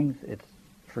gospel brings its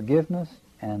forgiveness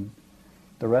and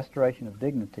the restoration of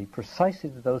dignity precisely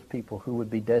to those people who would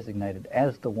be designated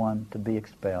as the one to be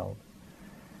expelled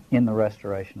in the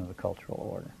restoration of the cultural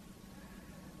order.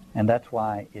 And that's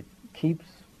why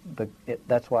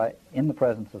that's why in the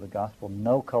presence of the gospel,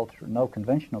 no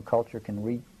conventional culture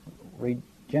can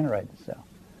regenerate itself,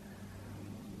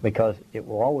 because it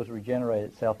will always regenerate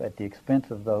itself at the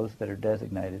expense of those that are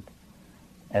designated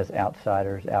as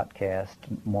outsiders, outcasts,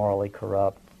 morally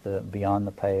corrupt, beyond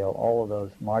the pale, all of those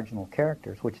marginal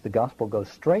characters, which the gospel goes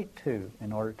straight to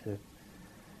in order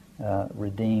to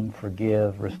redeem,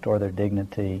 forgive, restore their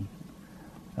dignity,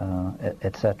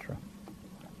 etc.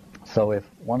 So if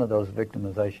one of those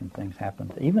victimization things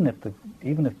happens, even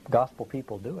if gospel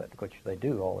people do it, which they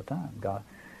do all the time,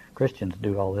 Christians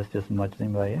do all this just as much as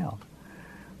anybody else.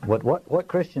 What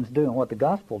Christians do and what the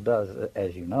gospel does,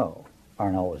 as you know,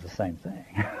 aren't always the same thing.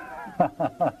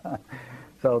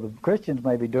 So the Christians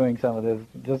may be doing some of this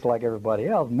just like everybody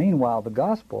else. Meanwhile, the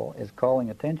gospel is calling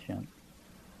attention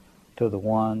to the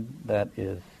one that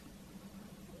is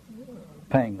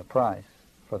paying the price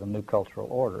for the new cultural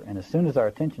order. And as soon as our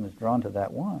attention is drawn to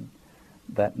that one,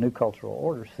 that new cultural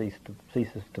order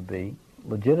ceases to be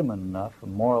legitimate enough,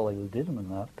 morally legitimate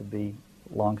enough to be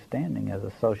long-standing as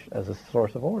a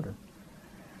source of order.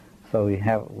 So we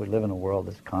live in a world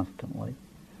that's constantly,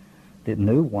 the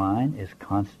new wine is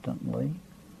constantly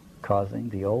causing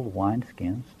the old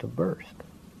wineskins to burst.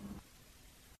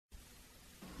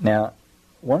 Now,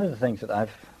 one of the things that I've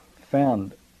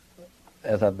found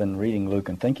as I've been reading Luke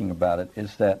and thinking about it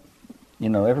is that,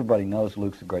 everybody knows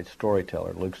Luke's a great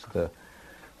storyteller. Luke's the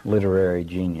literary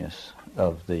genius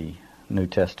of the New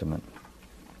Testament.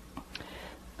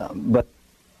 But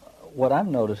what I've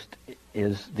noticed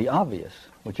is the obvious,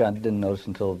 which I didn't notice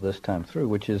until this time through,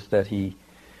 which is that he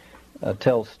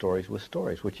tells stories with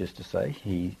stories, which is to say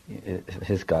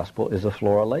his gospel is a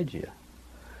florilegia.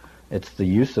 It's the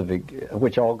use of it,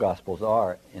 which all gospels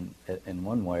are in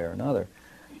one way or another.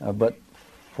 But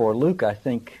for Luke, I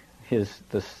think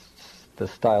the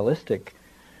stylistic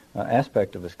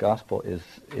aspect of his gospel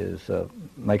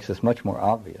makes this much more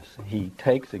obvious. He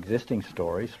takes existing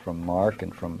stories from Mark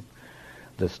and from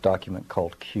this document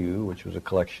called Q, which was a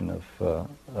collection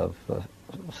of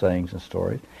sayings and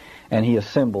stories, and he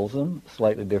assembles them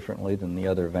slightly differently than the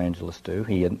other evangelists do.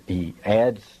 He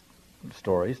adds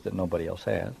stories that nobody else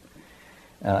has,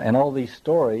 and all these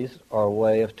stories are a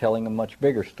way of telling a much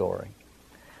bigger story.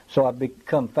 So I've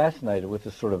become fascinated with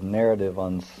this sort of narrative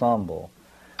ensemble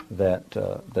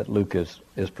that Luke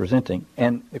is presenting,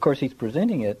 and of course he's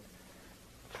presenting it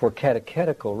for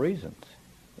catechetical reasons.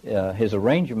 His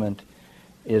arrangement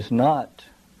is not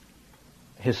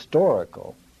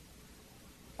historical.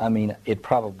 I mean, it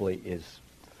probably is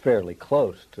fairly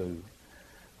close to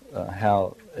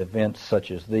how events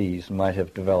such as these might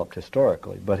have developed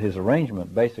historically, but his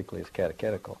arrangement basically is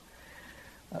catechetical.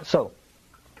 So,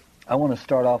 I want to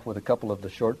start off with a couple of the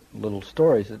short little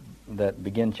stories that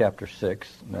begin chapter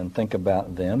 6, and think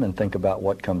about them, and think about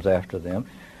what comes after them.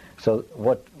 So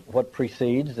what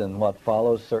precedes and what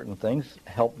follows certain things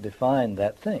help define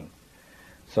that thing.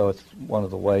 So it's one of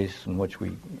the ways in which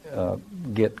we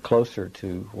get closer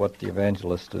to what the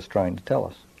evangelist is trying to tell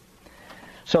us.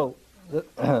 So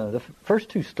the first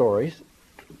two stories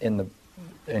in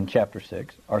chapter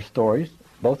 6 are stories,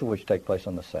 both of which take place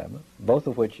on the Sabbath, both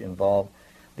of which involve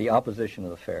the opposition of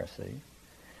the Pharisees.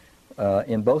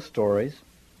 In both stories,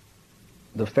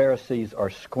 the Pharisees are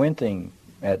squinting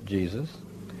at Jesus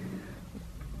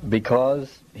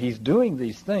because he's doing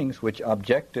these things which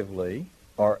objectively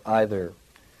are either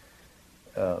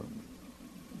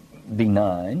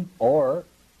benign or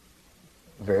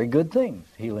very good things,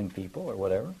 healing people or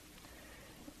whatever,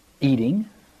 eating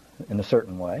in a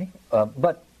certain way,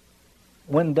 but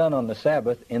when done on the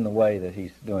Sabbath in the way that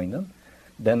he's doing them,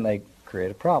 then they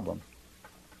create a problem.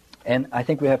 And I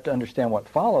think we have to understand what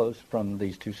follows from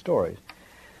these two stories.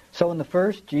 So in the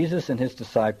first, Jesus and his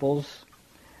disciples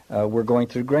were going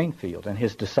through grain field, and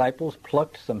his disciples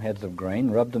plucked some heads of grain,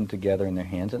 rubbed them together in their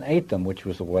hands, and ate them, which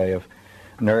was a way of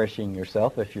nourishing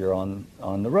yourself if you're on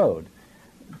the road.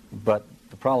 But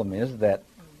the problem is that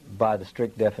by the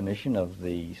strict definition of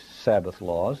the Sabbath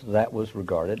laws, that was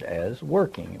regarded as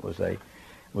working. It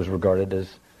was regarded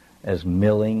as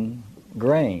milling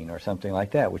grain or something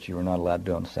like that, which you were not allowed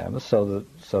to do on the Sabbath.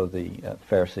 So the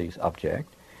Pharisees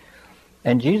object,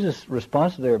 and Jesus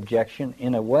responds to their objection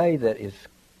in a way that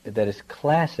is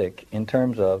classic in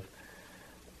terms of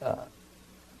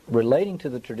relating to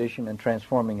the tradition and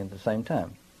transforming at the same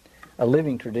time. A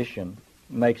living tradition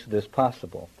makes this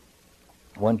possible.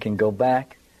 One can go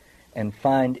back and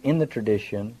find in the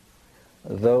tradition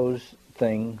those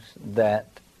things that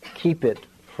keep it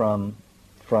from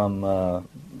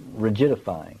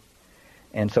rigidifying.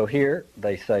 And so here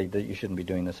they say that you shouldn't be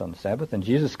doing this on the Sabbath, and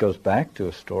Jesus goes back to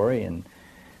a story in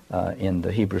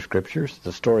the Hebrew Scriptures,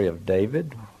 the story of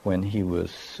David when he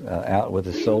was out with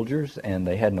his soldiers and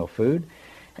they had no food,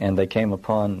 and they came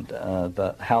upon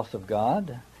the house of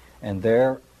God, and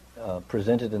there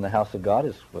presented in the house of God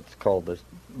is what's called the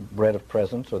bread of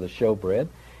presence or the showbread,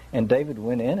 and David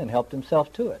went in and helped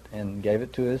himself to it and gave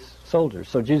it to his soldiers.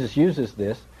 So Jesus uses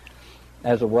this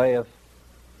as a way of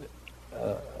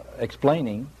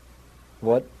explaining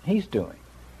what he's doing.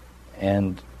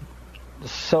 And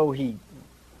so he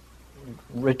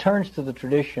returns to the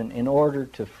tradition in order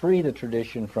to free the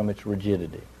tradition from its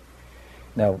rigidity.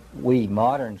 Now, we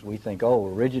moderns, we think, oh, a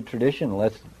rigid tradition,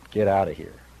 let's get out of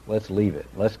here. Let's leave it.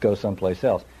 Let's go someplace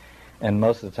else. And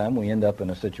most of the time we end up in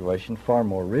a situation far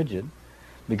more rigid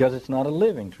because it's not a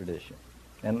living tradition.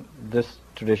 And this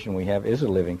tradition we have is a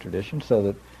living tradition, so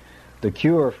that the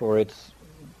cure for its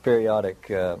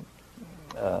periodic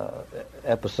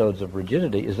episodes of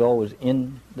rigidity is always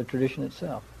in the tradition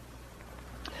itself.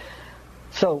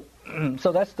 So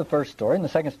that's the first story. And the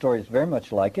second story is very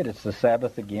much like it. It's the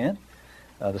Sabbath again.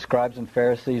 The scribes and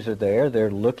Pharisees are there.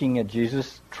 They're looking at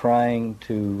Jesus, trying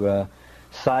to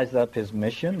size up his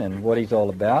mission and what he's all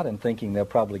about, and thinking they'll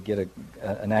probably get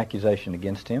an accusation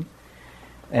against him.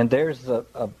 And there's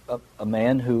a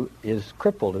man who is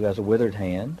crippled, who has a withered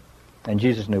hand. And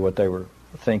Jesus knew what they were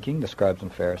thinking, the scribes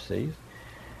and Pharisees.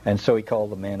 And so he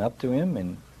called the man up to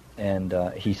him, and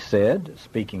he said,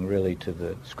 speaking really to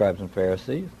the scribes and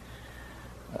Pharisees,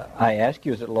 I ask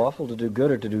you, is it lawful to do good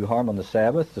or to do harm on the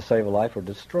Sabbath, to save a life or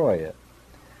destroy it?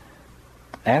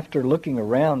 After looking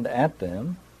around at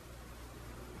them,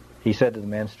 he said to the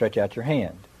man, stretch out your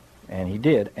hand. And he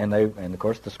did. And of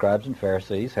course the scribes and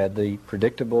Pharisees had the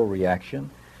predictable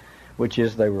reaction, which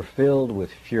is they were filled with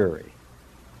fury.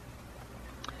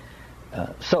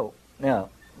 So now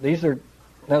the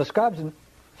scribes and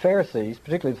Pharisees,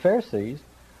 particularly the Pharisees,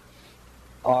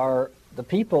 are the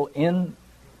people in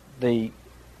the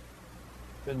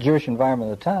Jewish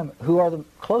environment at the time who are the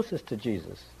closest to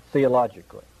Jesus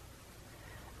theologically,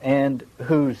 and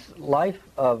whose life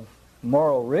of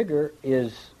moral rigor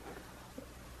is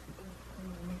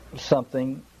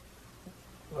something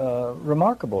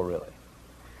remarkable, really.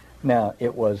 Now,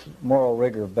 it was moral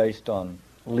rigor based on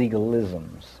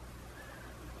legalisms,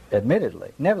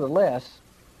 admittedly. Nevertheless,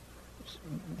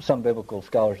 some biblical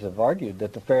scholars have argued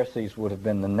that the Pharisees would have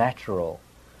been the natural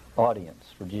audience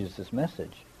for Jesus'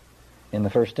 message in the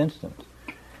first instance.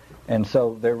 And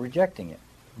so they're rejecting it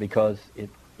because it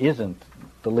isn't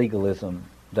the legalism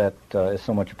that is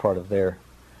so much a part of their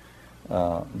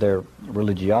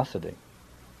religiosity.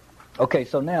 Okay,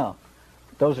 so now,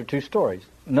 those are two stories.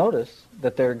 Notice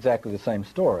that they're exactly the same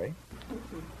story.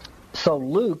 So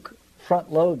Luke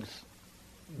front loads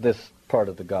this part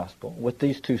of the gospel with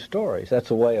these two stories.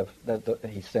 That's a way of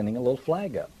he's sending a little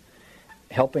flag up,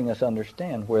 helping us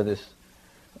understand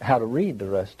how to read the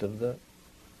rest of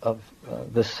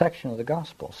this section of the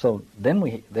gospel. So then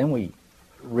we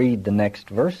read the next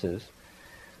verses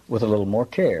with a little more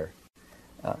care.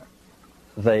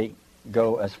 They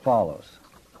go as follows.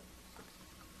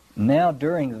 Now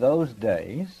during those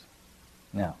days,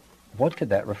 now what could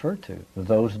that refer to?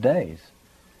 Those days.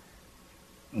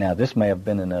 Now this may have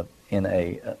been in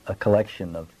a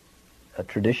collection of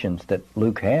traditions that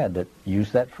Luke had that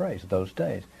used that phrase, those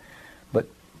days. But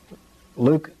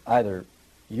Luke either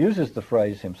uses the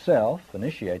phrase himself,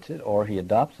 initiates it, or he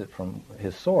adopts it from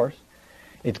his source.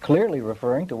 It's clearly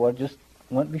referring to what just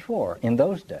went before. In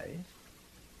those days,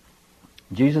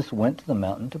 Jesus went to the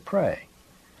mountain to pray.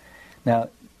 Now,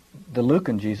 the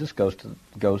Lucan Jesus goes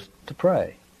to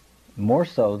pray, more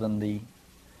so than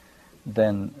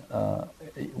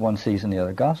one sees in the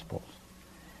other Gospels.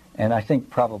 And I think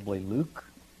probably Luke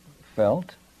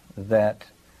felt that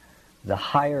the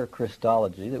higher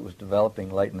Christology that was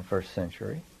developing late in the first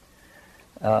century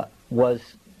was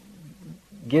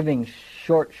giving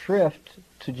short shrift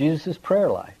to Jesus' prayer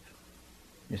life.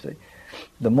 You see,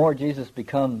 the more Jesus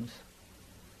becomes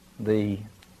the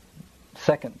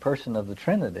second person of the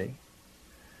Trinity,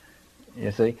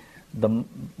 you see, the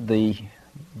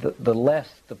less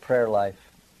the prayer life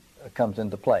comes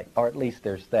into play, or at least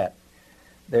there's that.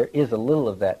 There is a little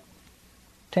of that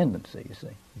tendency, you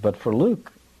see. But for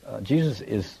Luke, Jesus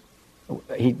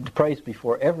he prays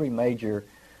before every major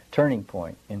turning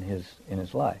point in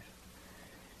his life.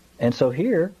 And so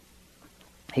here,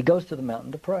 he goes to the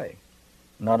mountain to pray.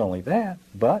 Not only that,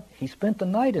 but he spent the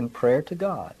night in prayer to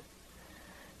God.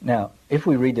 Now, if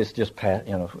we read this just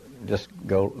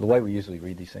go the way we usually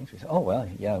read these things, we say, oh, well,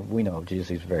 yeah, we know Jesus,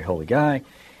 he's a very holy guy,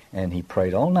 and he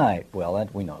prayed all night. Well,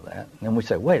 we know that. And then we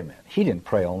say, wait a minute, he didn't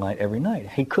pray all night every night.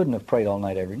 He couldn't have prayed all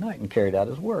night every night and carried out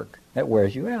his work. That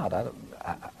wears you out.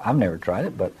 I've never tried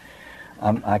it, but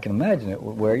I can imagine it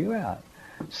would wear you out.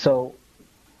 So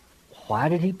why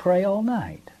did he pray all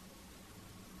night?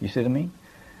 You see what I mean?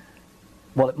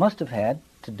 Well, it must have had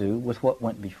to do with what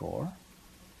went before,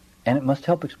 and it must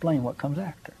help explain what comes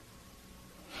after.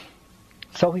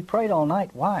 So he prayed all night.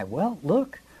 Why? Well,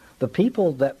 look, the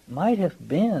people that might have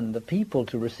been the people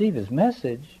to receive his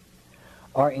message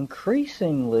are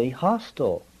increasingly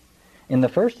hostile. In the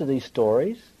first of these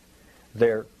stories,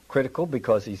 they're critical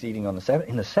because he's eating on the Sabbath.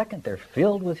 In the second, they're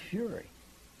filled with fury.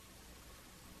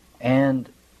 And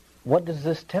what does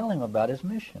this tell him about his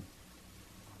mission?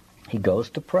 He goes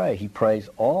to pray. He prays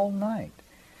all night.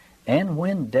 And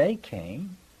when day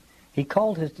came, he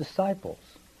called his disciples.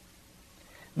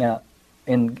 Now,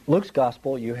 in Luke's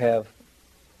Gospel, you have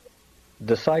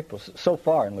disciples. So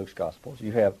far in Luke's Gospels,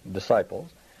 you have disciples.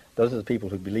 Those are the people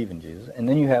who believe in Jesus. And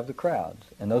then you have the crowds.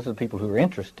 And those are the people who are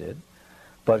interested,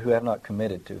 but who have not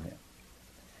committed to him.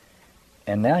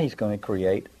 And now he's going to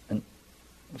create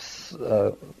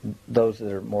those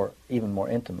that are even more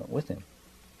intimate with him.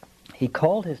 He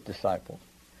called his disciples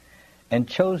and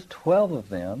chose 12 of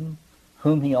them,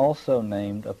 whom he also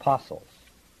named apostles.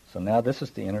 So now this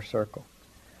is the inner circle.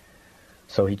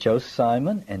 So he chose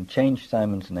Simon and changed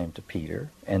Simon's name to Peter,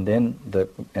 and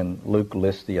then Luke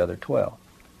lists the other 12,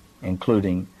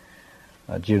 including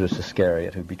Judas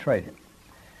Iscariot, who betrayed him.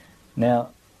 Now,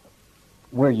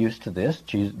 we're used to this.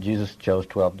 Jesus chose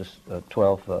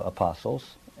 12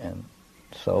 apostles, and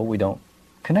so we don't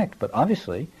connect. But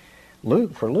obviously,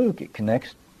 for Luke, it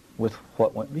connects with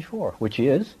what went before, which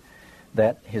is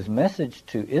that his message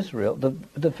to Israel,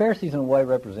 the Pharisees in a way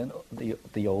represent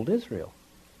the old Israel.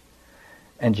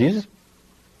 And Jesus,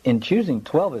 in choosing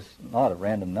 12, is not a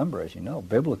random number, as you know,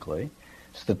 biblically.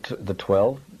 It's the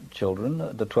 12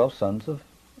 children, the 12 sons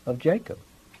of Jacob,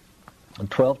 the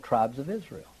 12 tribes of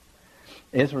Israel.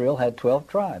 Israel had 12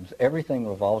 tribes. Everything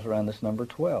revolves around this number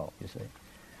 12, you see.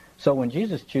 So when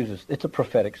Jesus chooses, it's a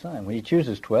prophetic sign. When he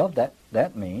chooses 12,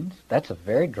 that means that's a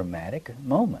very dramatic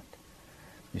moment.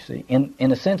 You see, in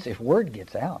a sense, if word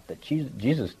gets out that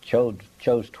Jesus chose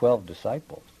 12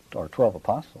 disciples or 12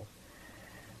 apostles,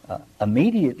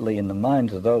 immediately in the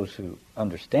minds of those who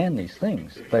understand these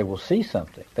things, they will see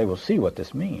something. They will see what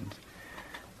this means.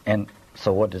 And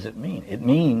so what does it mean? It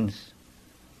means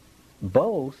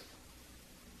both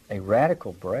a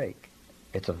radical break.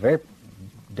 It's a very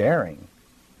daring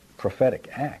prophetic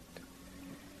act.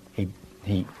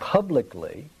 He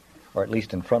publicly or at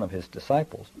least in front of his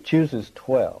disciples, chooses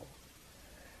 12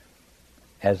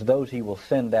 as those he will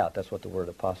send out. That's what the word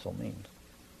apostle means.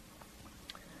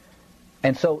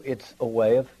 And so it's a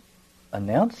way of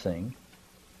announcing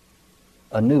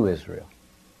a new Israel,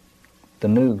 the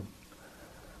new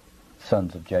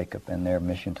sons of Jacob and their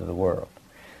mission to the world.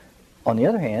 On the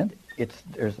other hand,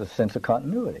 there's a sense of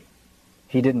continuity.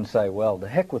 He didn't say, well, the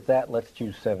heck with that, let's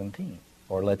choose 17,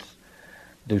 or let's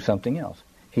do something else.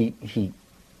 He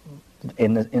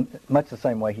in much the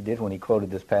same way he did when he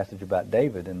quoted this passage about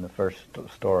David in the first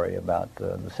story about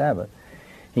the Sabbath,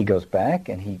 he goes back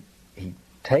and he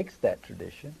takes that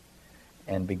tradition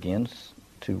and begins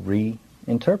to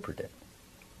reinterpret it.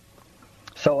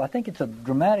 So I think it's a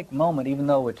dramatic moment, even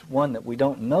though it's one that we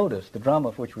don't notice, the drama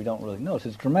of which we don't really notice.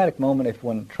 It's a dramatic moment if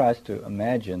one tries to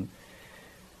imagine,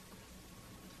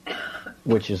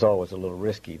 which is always a little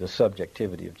risky, the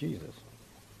subjectivity of Jesus.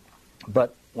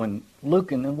 But when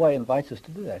Luke, in a way, invites us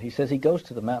to do that, he says he goes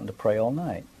to the mountain to pray all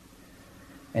night.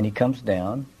 And he comes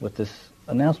down with this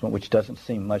announcement, which doesn't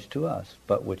seem much to us,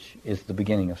 but which is the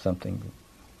beginning of something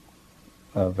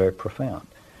very profound,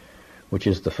 which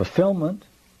is the fulfillment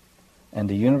and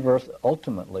the universal,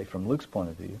 ultimately, from Luke's point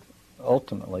of view,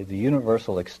 ultimately the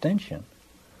universal extension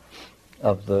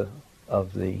of the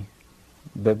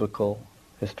biblical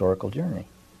historical journey.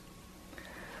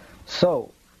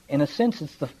 So, in a sense,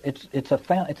 it's a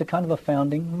kind of a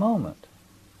founding moment.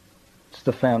 It's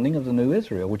the founding of the new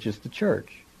Israel, which is the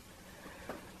church.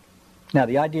 Now,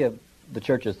 the idea of the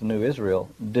church as the new Israel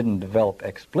didn't develop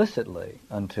explicitly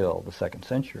until the 2nd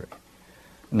century.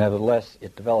 Nevertheless,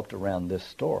 it developed around this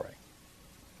story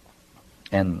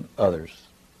and others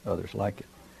like it.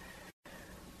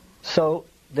 So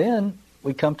then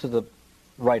we come to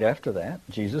right after that,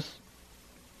 Jesus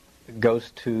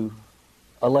goes to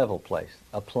a level place,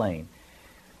 a plain,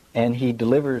 and he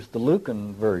delivers the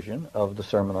Lucan version of the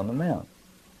Sermon on the Mount,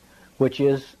 which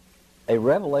is a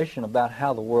revelation about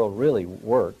how the world really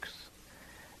works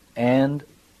and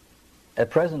a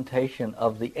presentation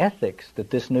of the ethics that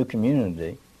this new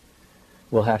community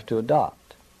will have to adopt.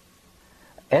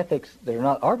 Ethics that are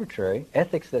not arbitrary,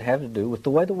 ethics that have to do with the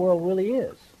way the world really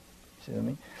is. See what I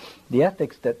mean? The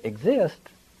ethics that exist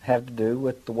have to do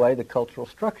with the way the cultural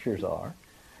structures are,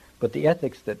 but the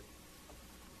ethics that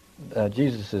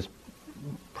Jesus is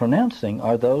pronouncing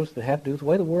are those that have to do with the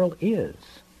way the world is.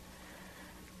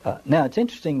 Now, it's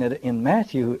interesting that in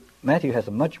Matthew has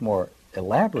a much more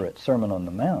elaborate Sermon on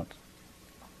the Mount,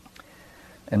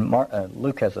 and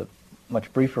Luke has a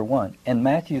much briefer one. And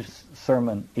Matthew's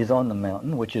sermon is on the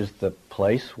mountain, which is the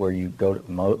place where you go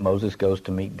to, Moses goes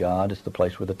to meet God. It's the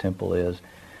place where the temple is.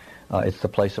 It's the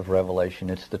place of revelation.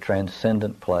 It's the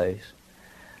transcendent place.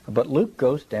 But Luke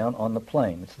goes down on the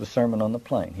plain. It's the Sermon on the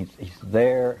Plain. He's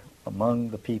there among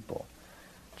the people.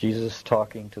 Jesus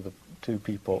talking to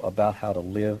people about how to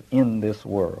live in this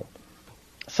world.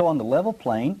 So on the level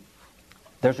plain,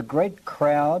 there's a great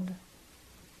crowd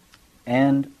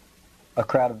and a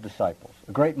crowd of disciples.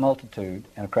 A great multitude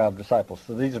and a crowd of disciples.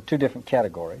 So these are two different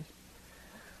categories.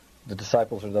 The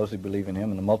disciples are those who believe in him,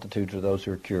 and the multitudes are those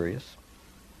who are curious.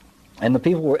 And the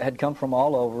people had come from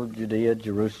all over Judea,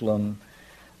 Jerusalem,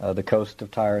 the coast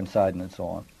of Tyre and Sidon, and so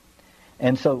on.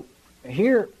 And so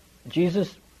here,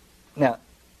 Jesus, now,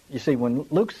 you see, when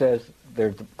Luke says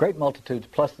there's the great multitudes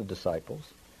plus the disciples,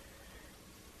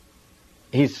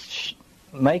 he's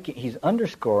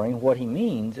underscoring what he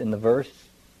means in the verse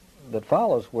that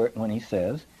follows when he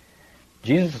says,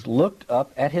 Jesus looked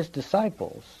up at his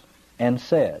disciples and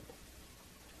said.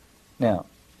 Now,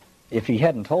 if he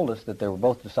hadn't told us that there were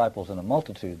both disciples and a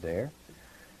multitude there,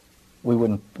 we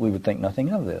would think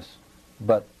nothing of this.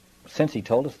 But since he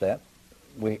told us that,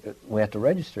 we have to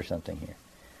register something here.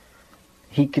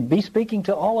 He could be speaking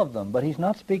to all of them, but he's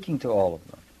not speaking to all of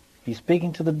them. He's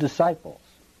speaking to the disciples.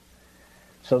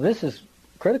 So this is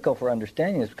critical for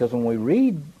understanding this, because when we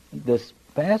read this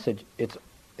passage, it's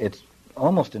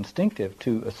almost instinctive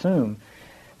to assume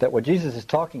that what Jesus is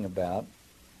talking about,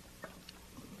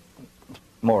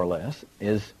 more or less,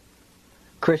 is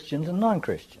Christians and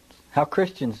non-Christians. How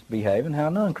Christians behave and how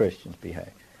non-Christians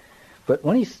behave. But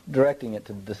when he's directing it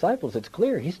to the disciples, it's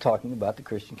clear he's talking about the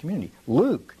Christian community.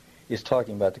 Luke is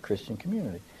talking about the Christian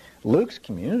community. Luke's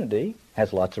community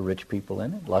has lots of rich people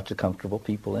in it, lots of comfortable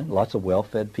people in it, lots of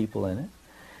well-fed people in it,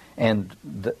 and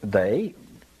they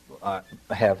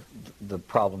have the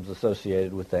problems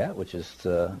associated with that, which is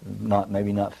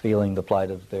maybe not feeling the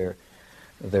plight of their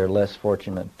less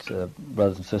fortunate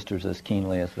brothers and sisters as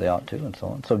keenly as they ought to, and so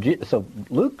on. So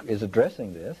Luke is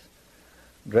addressing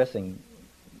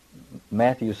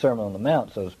Matthew's Sermon on the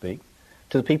Mount, so to speak,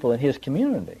 to the people in his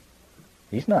community.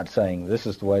 He's not saying this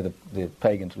is the way the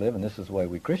pagans live and this is the way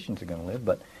we Christians are going to live,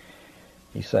 but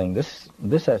he's saying this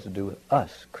has to do with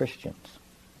us, Christians.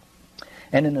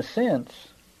 And in a sense,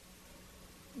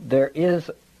 there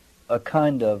is a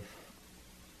kind of,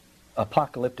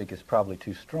 apocalyptic is probably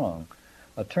too strong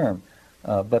a term,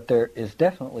 but there is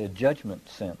definitely a judgment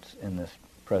sense in this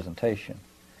presentation.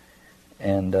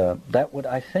 And that would,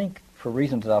 I think, for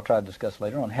reasons that I'll try to discuss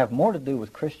later on, have more to do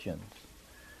with Christians,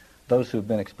 those who have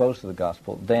been exposed to the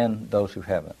gospel, than those who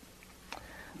haven't.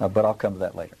 But I'll come to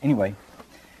that later. Anyway,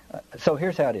 so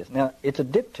here's how it is. Now, it's a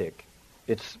diptych.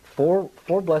 It's four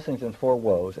blessings and 4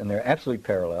 woes, and they're absolutely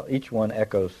parallel. Each one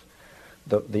echoes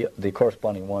the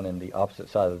corresponding one in the opposite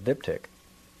side of the diptych.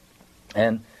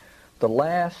 And the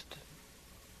last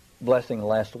blessing, the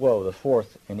last woe, the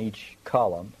 4th in each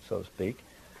column, so to speak,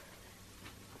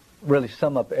 really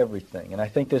sum up everything. And I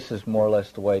think this is more or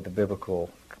less the way the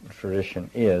biblical tradition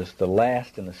is. The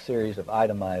last in a series of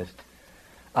itemized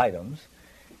items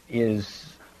is,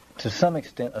 to some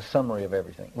extent, a summary of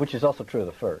everything, which is also true of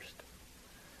the first.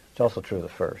 It's also true of the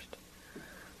first.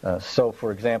 So,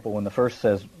 for example, when the first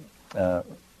says,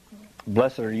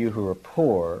 blessed are you who are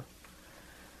poor,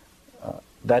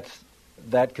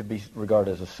 that could be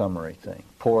regarded as a summary thing.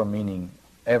 Poor meaning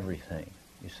everything,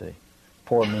 you see.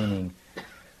 Poor meaning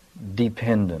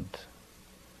dependent,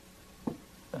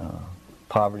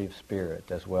 poverty of spirit,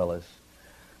 as well as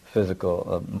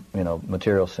physical,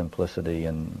 material simplicity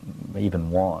and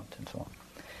even want and so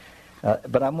on.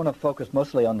 But I'm going to focus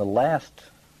mostly on the last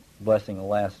blessing, the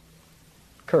last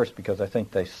curse, because I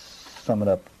think they sum it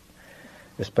up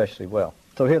especially well.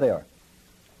 So here they are.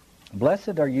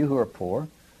 Blessed are you who are poor,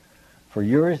 for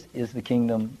yours is the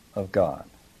kingdom of God.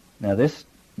 Now this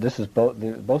is both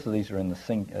of these are in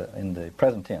the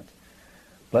present tense.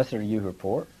 Blessed are you who are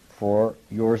poor, for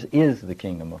yours is the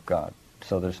kingdom of God.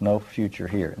 So there's no future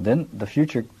here. And then the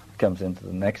future comes into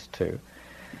the next two.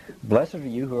 Blessed are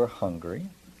you who are hungry,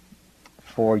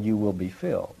 for you will be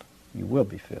filled. You will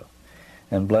be filled.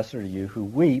 And blessed are you who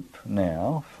weep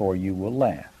now, for you will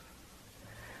laugh.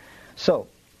 So,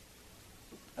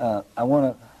 I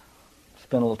want to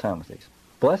spend a little time with these.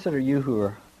 Blessed are you who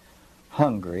are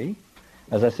hungry.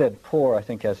 As I said, poor I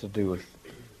think has to do with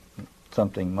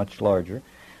something much larger.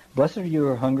 Blessed are you who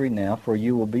are hungry now, for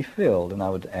you will be filled. And I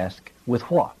would ask, with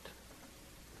what?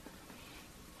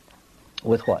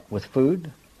 With what? With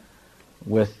food?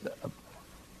 With,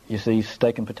 you see,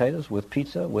 steak and potatoes? With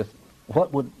pizza? With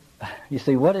what would, you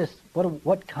see,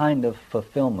 what kind of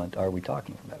fulfillment are we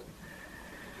talking about?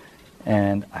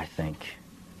 And I think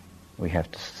we have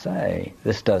to say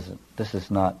this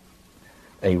is not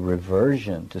a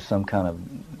reversion to some kind of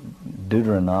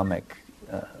Deuteronomic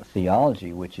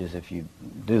theology, which is if you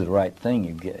do the right thing,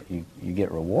 you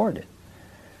get rewarded.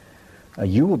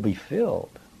 You will be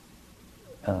filled,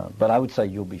 but I would say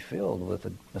you'll be filled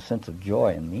with a sense of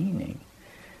joy and meaning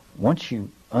once you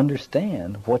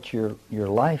understand what your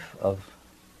life of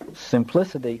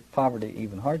simplicity, poverty,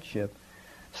 even hardship,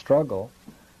 struggle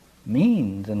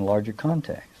means in a larger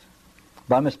context.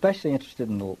 But I'm especially interested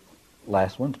in the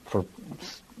last one for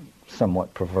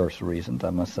somewhat perverse reasons,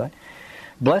 I must say.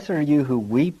 Blessed are you who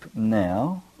weep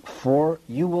now, for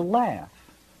you will laugh.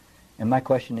 And my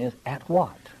question is, at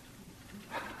what?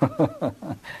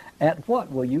 At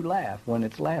what will you laugh when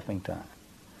it's laughing time?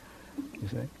 You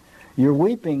see? You're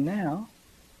weeping now.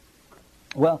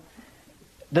 Well,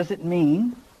 does it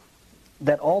mean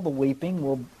that all the weeping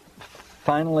will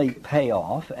finally pay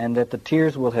off and that the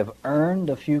tears will have earned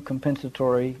a few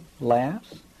compensatory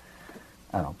laughs?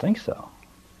 I don't think so.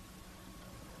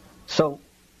 So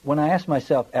when I ask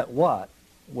myself, at what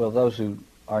will those who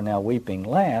are now weeping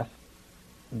laugh,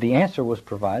 the answer was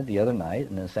provided the other night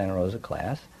in the Santa Rosa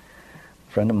class.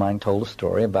 A friend of mine told a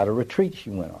story about a retreat she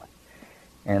went on.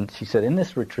 And she said, in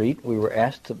this retreat, we were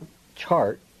asked to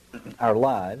chart our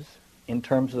lives in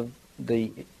terms of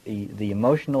the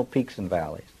emotional peaks and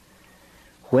valleys.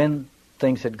 When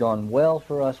things had gone well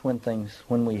for us,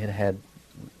 when we had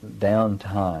down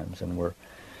times and were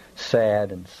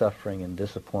sad and suffering and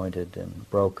disappointed and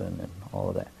broken and all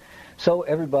of that. So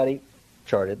everybody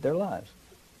charted their lives.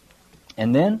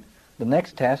 And then the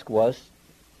next task was,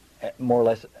 more or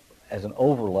less as an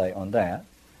overlay on that,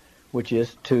 which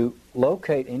is to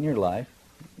locate in your life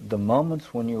the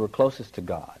moments when you were closest to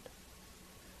God.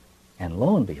 And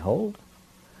lo and behold,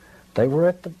 they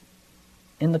were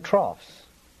in the troughs.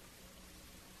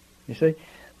 You see,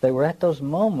 they were at those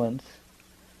moments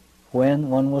when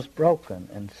one was broken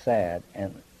and sad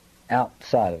and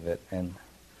outside of it and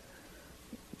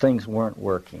things weren't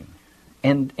working.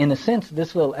 And in a sense,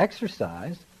 this little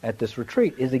exercise at this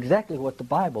retreat is exactly what the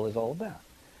Bible is all about.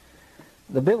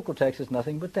 The biblical text is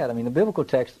nothing but that. I mean, the biblical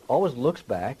text always looks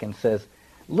back and says,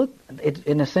 look,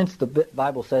 in a sense, the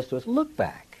Bible says to us, look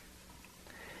back.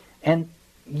 And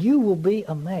you will be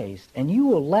amazed, and you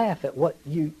will laugh at what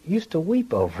you used to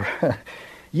weep over.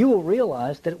 You will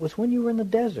realize that it was when you were in the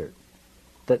desert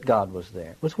that God was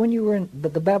there. It was when you were in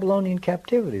the Babylonian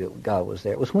captivity that God was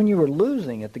there. It was when you were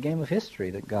losing at the game of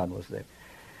history that God was there.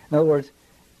 In other words,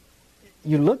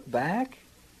 you look back,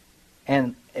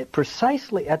 and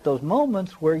precisely at those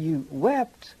moments where you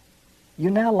wept, you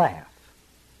now laugh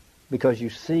because you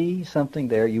see something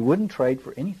there you wouldn't trade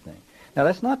for anything. Now,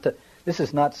 this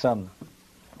is not some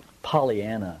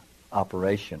Pollyanna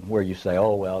operation where you say,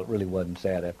 oh, well, it really wasn't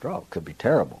sad after all. It could be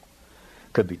terrible.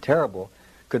 Could be terrible.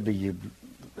 Could be you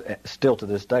still to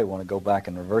this day want to go back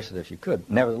and reverse it if you could.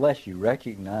 Nevertheless, you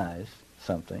recognize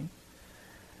something,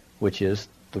 which is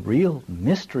the real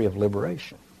mystery of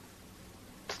liberation.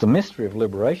 It's the mystery of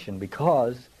liberation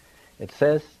because it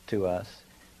says to us,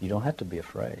 you don't have to be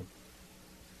afraid.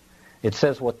 It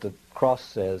says what the cross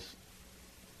says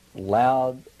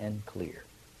loud and clear,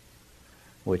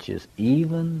 which is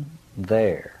even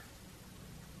there,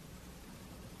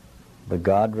 the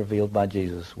God revealed by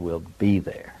Jesus will be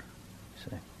there.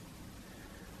 See?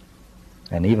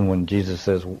 And even when Jesus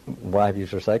says, why have you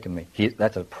forsaken me?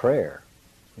 That's a prayer.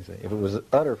 You see? If it was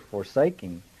utter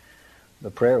forsaking,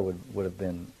 the prayer would have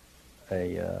been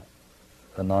a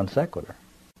non sequitur.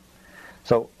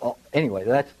 So anyway,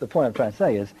 that's the point I'm trying to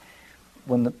say is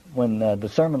when the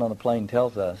Sermon on the Plain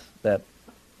tells us that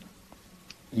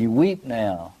you weep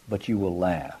now, but you will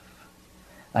laugh.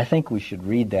 I think we should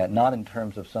read that not in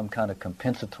terms of some kind of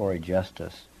compensatory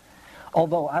justice.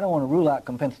 Although I don't want to rule out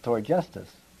compensatory justice.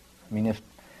 I mean, if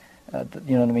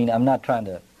you know what I mean, I'm not trying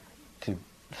to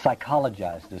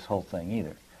psychologize this whole thing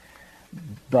either.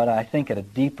 But I think at a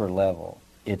deeper level,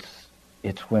 it's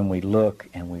when we look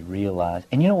and we realize.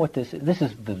 And you know what this is? This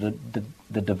is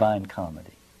the Divine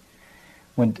Comedy.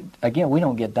 When again, we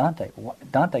don't get Dante.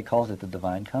 Dante calls it the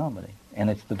Divine Comedy. And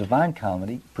it's the Divine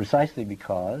Comedy precisely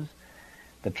because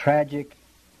the tragic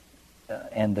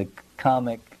and the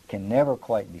comic can never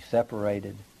quite be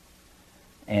separated.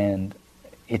 And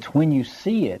it's when you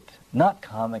see it, not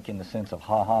comic in the sense of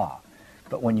ha-ha,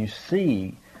 but when you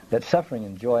see that suffering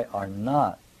and joy are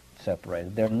not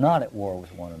separated, they're not at war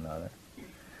with one another,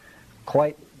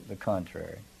 quite the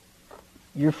contrary,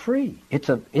 you're free.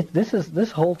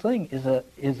 This whole thing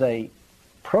is a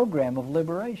program of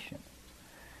liberation.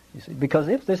 You see, because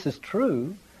if this is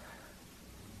true,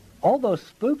 all those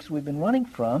spooks we've been running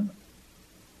from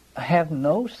have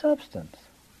no substance.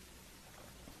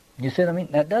 You see what I mean?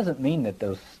 That doesn't mean that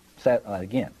those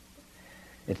again,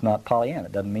 it's not Pollyanna.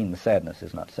 It doesn't mean the sadness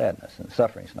is not sadness and the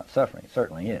suffering is not suffering. It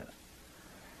certainly is.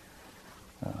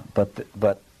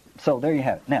 But so there you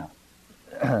have it. Now,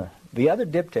 the other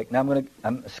diptych. Now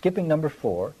I'm skipping number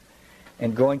 4,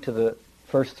 and going to the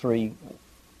first 3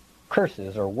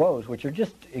 curses or woes, which are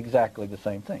just exactly the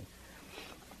same thing.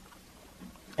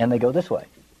 And they go this way.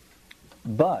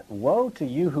 But woe to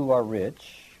you who are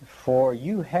rich, for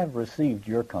you have received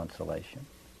your consolation.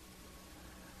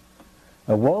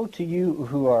 Woe to you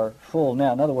who are full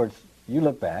now. In other words, you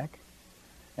look back,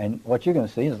 and what you're going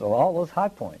to see is all those high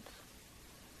points.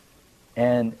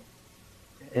 And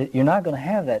you're not going to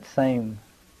have that same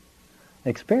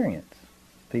experience.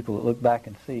 People that look back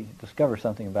and discover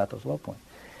something about those low points.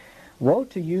 Woe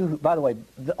to you, by the way,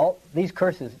 these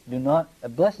curses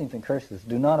blessings and curses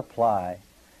do not apply.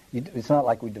 It's not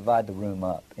like we divide the room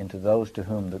up into those to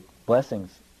whom the blessings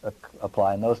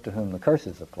apply and those to whom the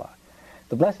curses apply.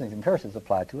 The blessings and curses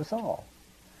apply to us all.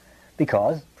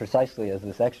 Because, precisely as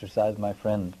this exercise my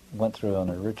friend went through on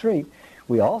a retreat,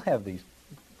 we all have these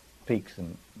peaks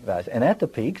and valleys. And at the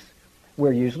peaks,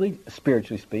 we're usually,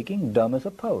 spiritually speaking, dumb as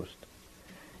a post.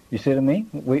 You see what I mean?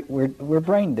 We're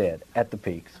brain dead at the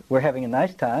peaks. We're having a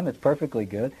nice time. It's perfectly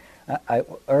good.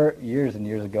 Years and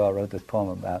years ago, I wrote this poem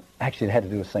about, actually it had to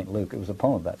do with St. Luke. It was a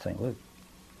poem about St. Luke.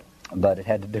 But it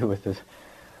had to do with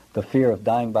the fear of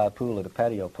dying by a pool at a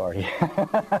patio party.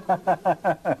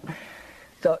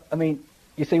 So, I mean,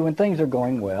 you see, when things are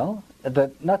going well,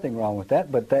 nothing wrong with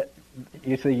that, but that,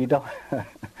 you see, you don't...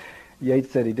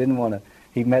 Yeats said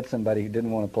he met somebody who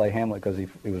didn't want to play Hamlet because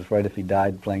he was afraid if he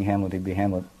died playing Hamlet, he'd be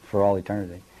Hamlet for all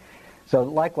eternity. So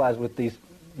likewise with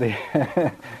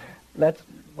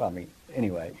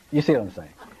anyway, you see what I'm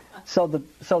saying. So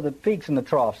the peaks and the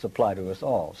troughs apply to us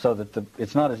all. So that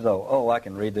it's not as though, I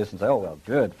can read this and say, well,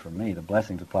 good for me, the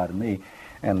blessings apply to me,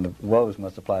 and the woes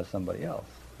must apply to somebody else.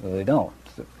 Well, they don't.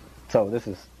 So this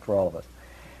is for all of us.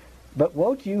 But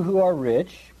woe to you who are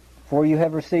rich, for you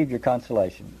have received your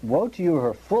consolation. Woe to you who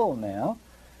are full now,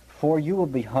 for you will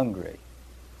be hungry.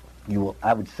 You will,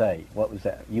 I would say, what was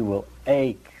that? You will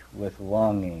ache with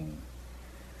longing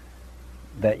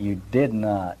that you did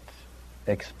not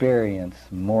experience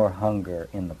more hunger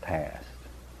in the past.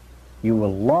 You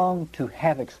will long to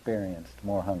have experienced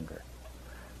more hunger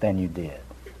than you did.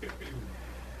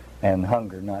 And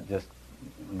hunger, not just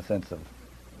in the sense of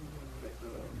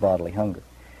bodily hunger.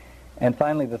 And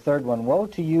finally, the third one, woe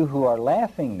to you who are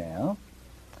laughing now,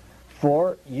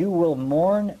 for you will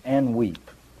mourn and weep.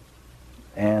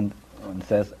 And it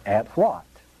says, at what?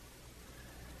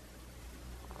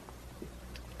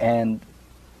 And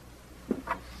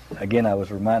again, I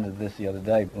was reminded of this the other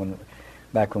day,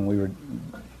 back when we were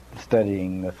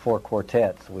studying the four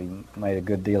quartets. We made a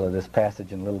good deal of this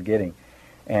passage in Little Gidding,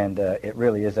 and it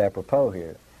really is apropos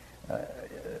here.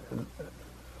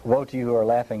 Woe to you who are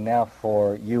laughing now,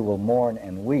 for you will mourn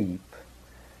and weep.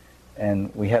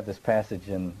 And we have this passage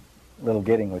in Little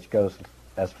Gidding which goes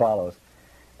as follows.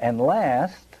 And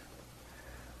last,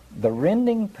 the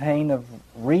rending pain of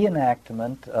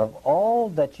reenactment of all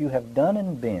that you have done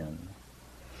and been,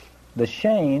 the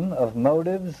shame of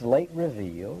motives late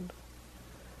revealed,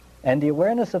 and the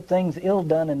awareness of things ill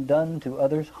done and done to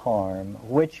others harm,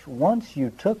 which once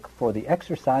you took for the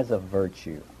exercise of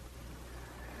virtue.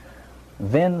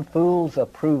 Then fool's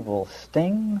approval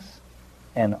stings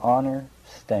and honor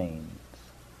stains.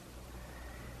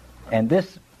 And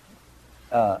this,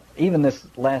 even this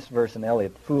last verse in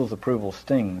Eliot, fool's approval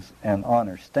stings and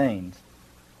honor stains,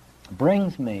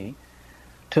 brings me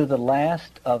to the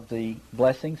last of the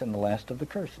blessings and the last of the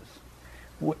curses,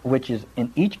 which is,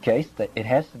 in each case, that it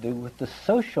has to do with the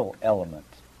social element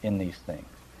in these things.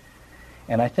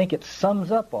 And I think it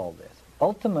sums up all this.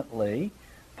 Ultimately,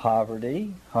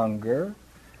 poverty, hunger,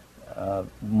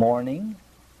 mourning,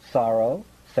 sorrow,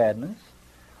 sadness,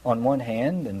 on one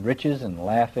hand, and riches and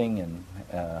laughing and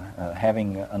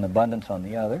having an abundance on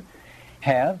the other,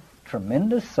 have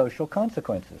tremendous social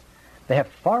consequences. They have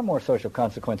far more social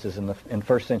consequences in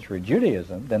first century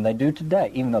Judaism than they do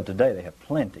today, even though today they have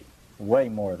plenty, way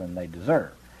more than they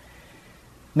deserve.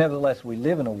 Nevertheless, we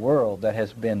live in a world that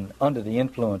has been under the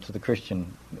influence of the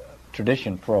Christian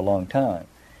tradition for a long time.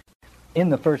 In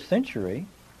the first century,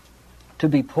 to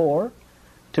be poor,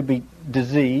 to be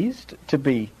diseased, to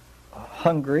be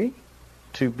hungry,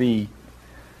 to be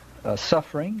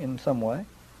suffering in some way,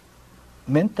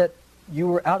 meant that you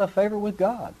were out of favor with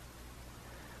God.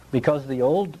 Because the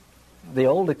old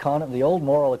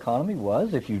moral economy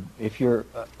was, if you're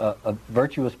a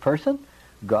virtuous person,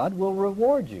 God will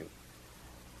reward you.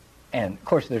 And of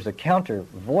course, there's a counter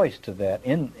voice to that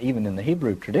even in the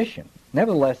Hebrew tradition.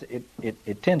 Nevertheless,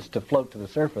 it tends to float to the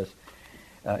surface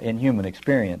in human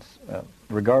experience,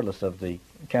 regardless of the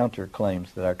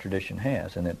counterclaims that our tradition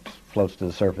has, and it floats to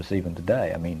the surface even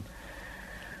today. I mean,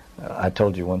 I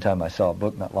told you one time I saw a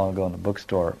book not long ago in the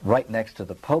bookstore, right next to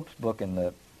the Pope's book and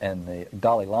the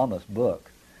Dalai Lama's book,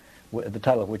 the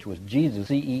title of which was Jesus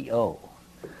CEO,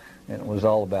 and it was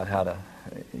all about how to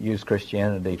use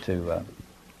Christianity to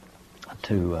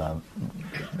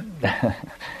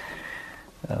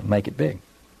make it big.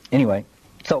 Anyway,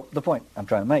 so the point I'm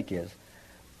trying to make is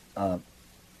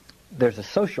there's a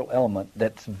social element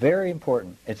that's very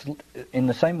important. It's in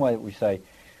the same way that we say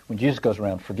when Jesus goes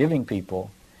around forgiving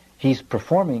people, he's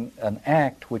performing an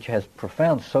act which has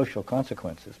profound social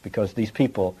consequences, because these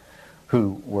people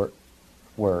who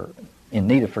were in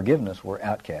need of forgiveness were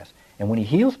outcasts. And when he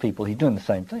heals people, he's doing the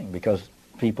same thing, because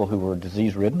people who were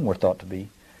disease-ridden were thought to be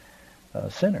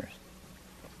sinners.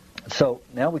 So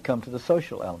now we come to the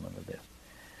social element of this.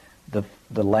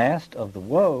 The last of the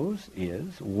woes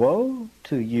is, woe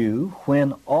to you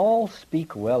when all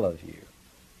speak well of you,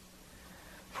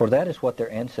 for that is what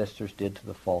their ancestors did to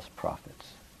the false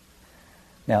prophets.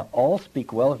 Now, all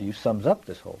speak well of you sums up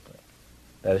this whole thing.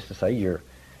 That is to say,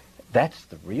 that's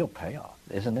the real payoff,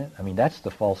 isn't it? I mean, that's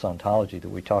the false ontology that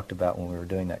we talked about when we were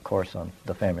doing that course on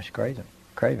the famished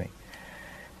craving.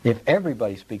 If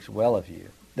everybody speaks well of you,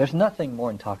 there's nothing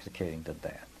more intoxicating than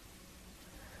that.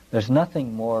 There's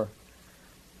nothing more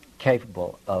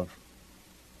capable of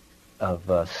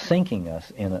sinking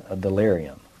us in a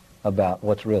delirium about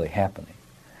what's really happening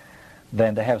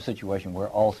than to have a situation where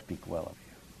all speak well of you.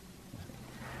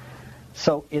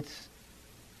 So it's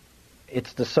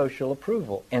the social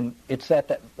approval, and it's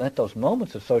at those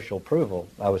moments of social approval.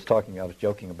 I was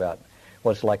joking about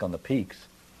what it's like on the peaks,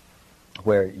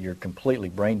 where you're completely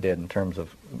brain dead in terms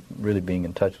of really being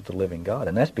in touch with the living God,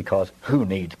 and that's because who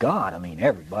needs God? I mean,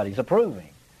 everybody's approving.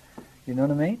 You know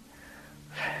what I mean?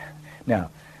 Now,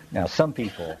 some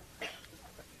people,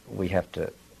 we have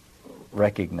to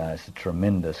recognize the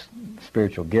tremendous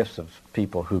spiritual gifts of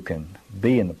people who can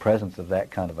be in the presence of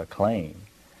that kind of acclaim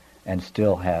and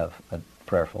still have a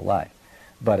prayerful life.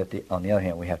 But on the other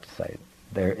hand, we have to say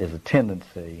there is a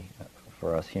tendency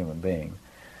for us human beings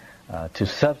to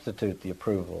substitute the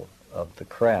approval of the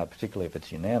crowd, particularly if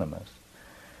it's unanimous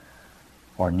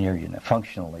or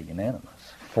functionally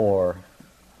unanimous, for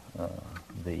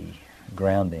the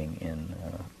grounding in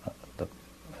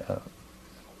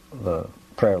the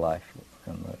prayer life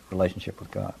and the relationship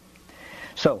with God.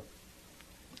 So,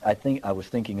 I was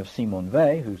thinking of Simone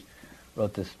Weil, who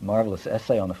wrote this marvelous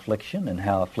essay on affliction and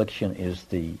how affliction is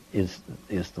the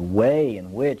way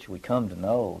in which we come to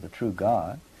know the true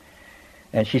God.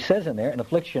 And she says in there, an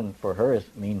affliction for her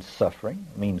means suffering,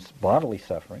 means bodily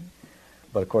suffering,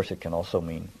 but of course it can also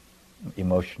mean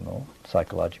emotional,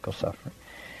 psychological suffering.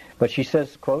 But she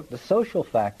says, quote, the social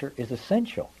factor is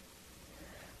essential.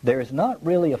 There is not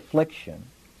really affliction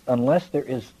unless there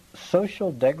is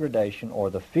social degradation or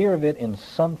the fear of it in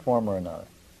some form or another.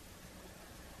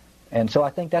 And so I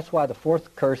think that's why the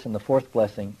fourth curse and the fourth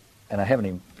blessing, and I haven't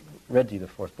even read to you the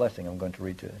fourth blessing, I'm going to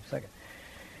read to it in a second,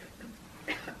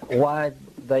 why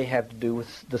they have to do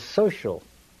with the social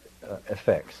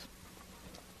effects,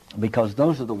 because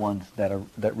those are the ones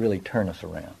that really turn us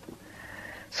around.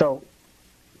 So,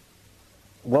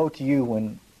 woe to you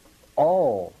when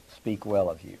all speak well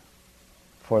of you,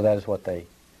 for that's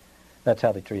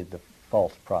how they treated the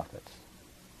false prophets.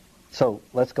 So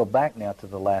let's go back now to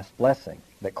the last blessing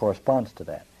that corresponds to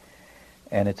that.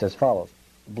 And it's as follows.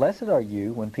 Blessed are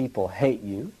you when people hate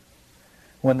you,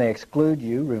 when they exclude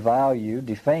you, revile you,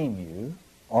 defame you,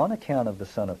 on account of the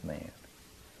Son of Man.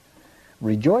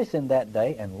 Rejoice in that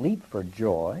day and leap for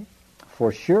joy,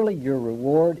 for surely your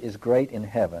reward is great in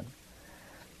heaven,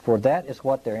 for that is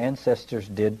what their ancestors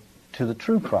did to the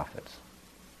true prophets.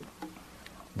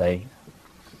 They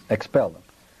expelled them.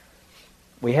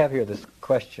 We have here this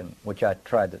question, which I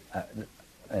tried to,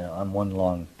 I'm one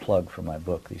long plug for my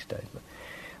book these days,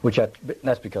 but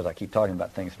that's because I keep talking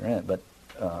about things that are in it, but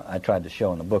I tried to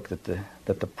show in the book that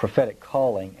the prophetic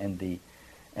calling and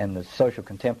the social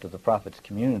contempt of the prophet's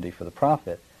community for the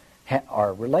prophet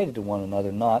are related to one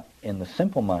another, not in the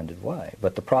simple-minded way,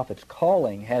 but the prophet's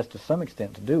calling has to some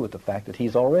extent to do with the fact that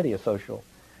he's already a social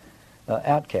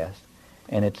outcast,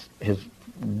 and it's his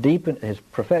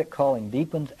prophetic calling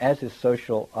deepens as his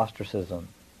social ostracism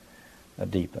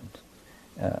deepens.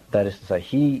 That is to say,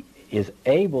 he is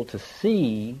able to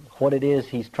see what it is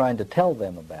he's trying to tell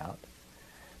them about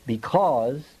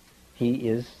because he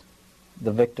is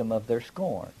the victim of their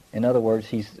scorn. In other words,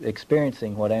 he's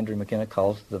experiencing what Andrew McKenna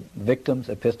calls the victim's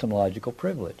epistemological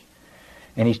privilege.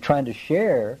 And he's trying to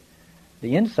share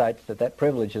the insights that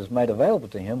privilege has made available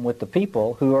to him with the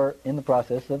people who are in the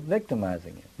process of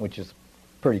victimizing him, which is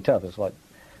pretty tough. It's like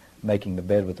making the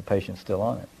bed with the patient still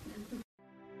on it.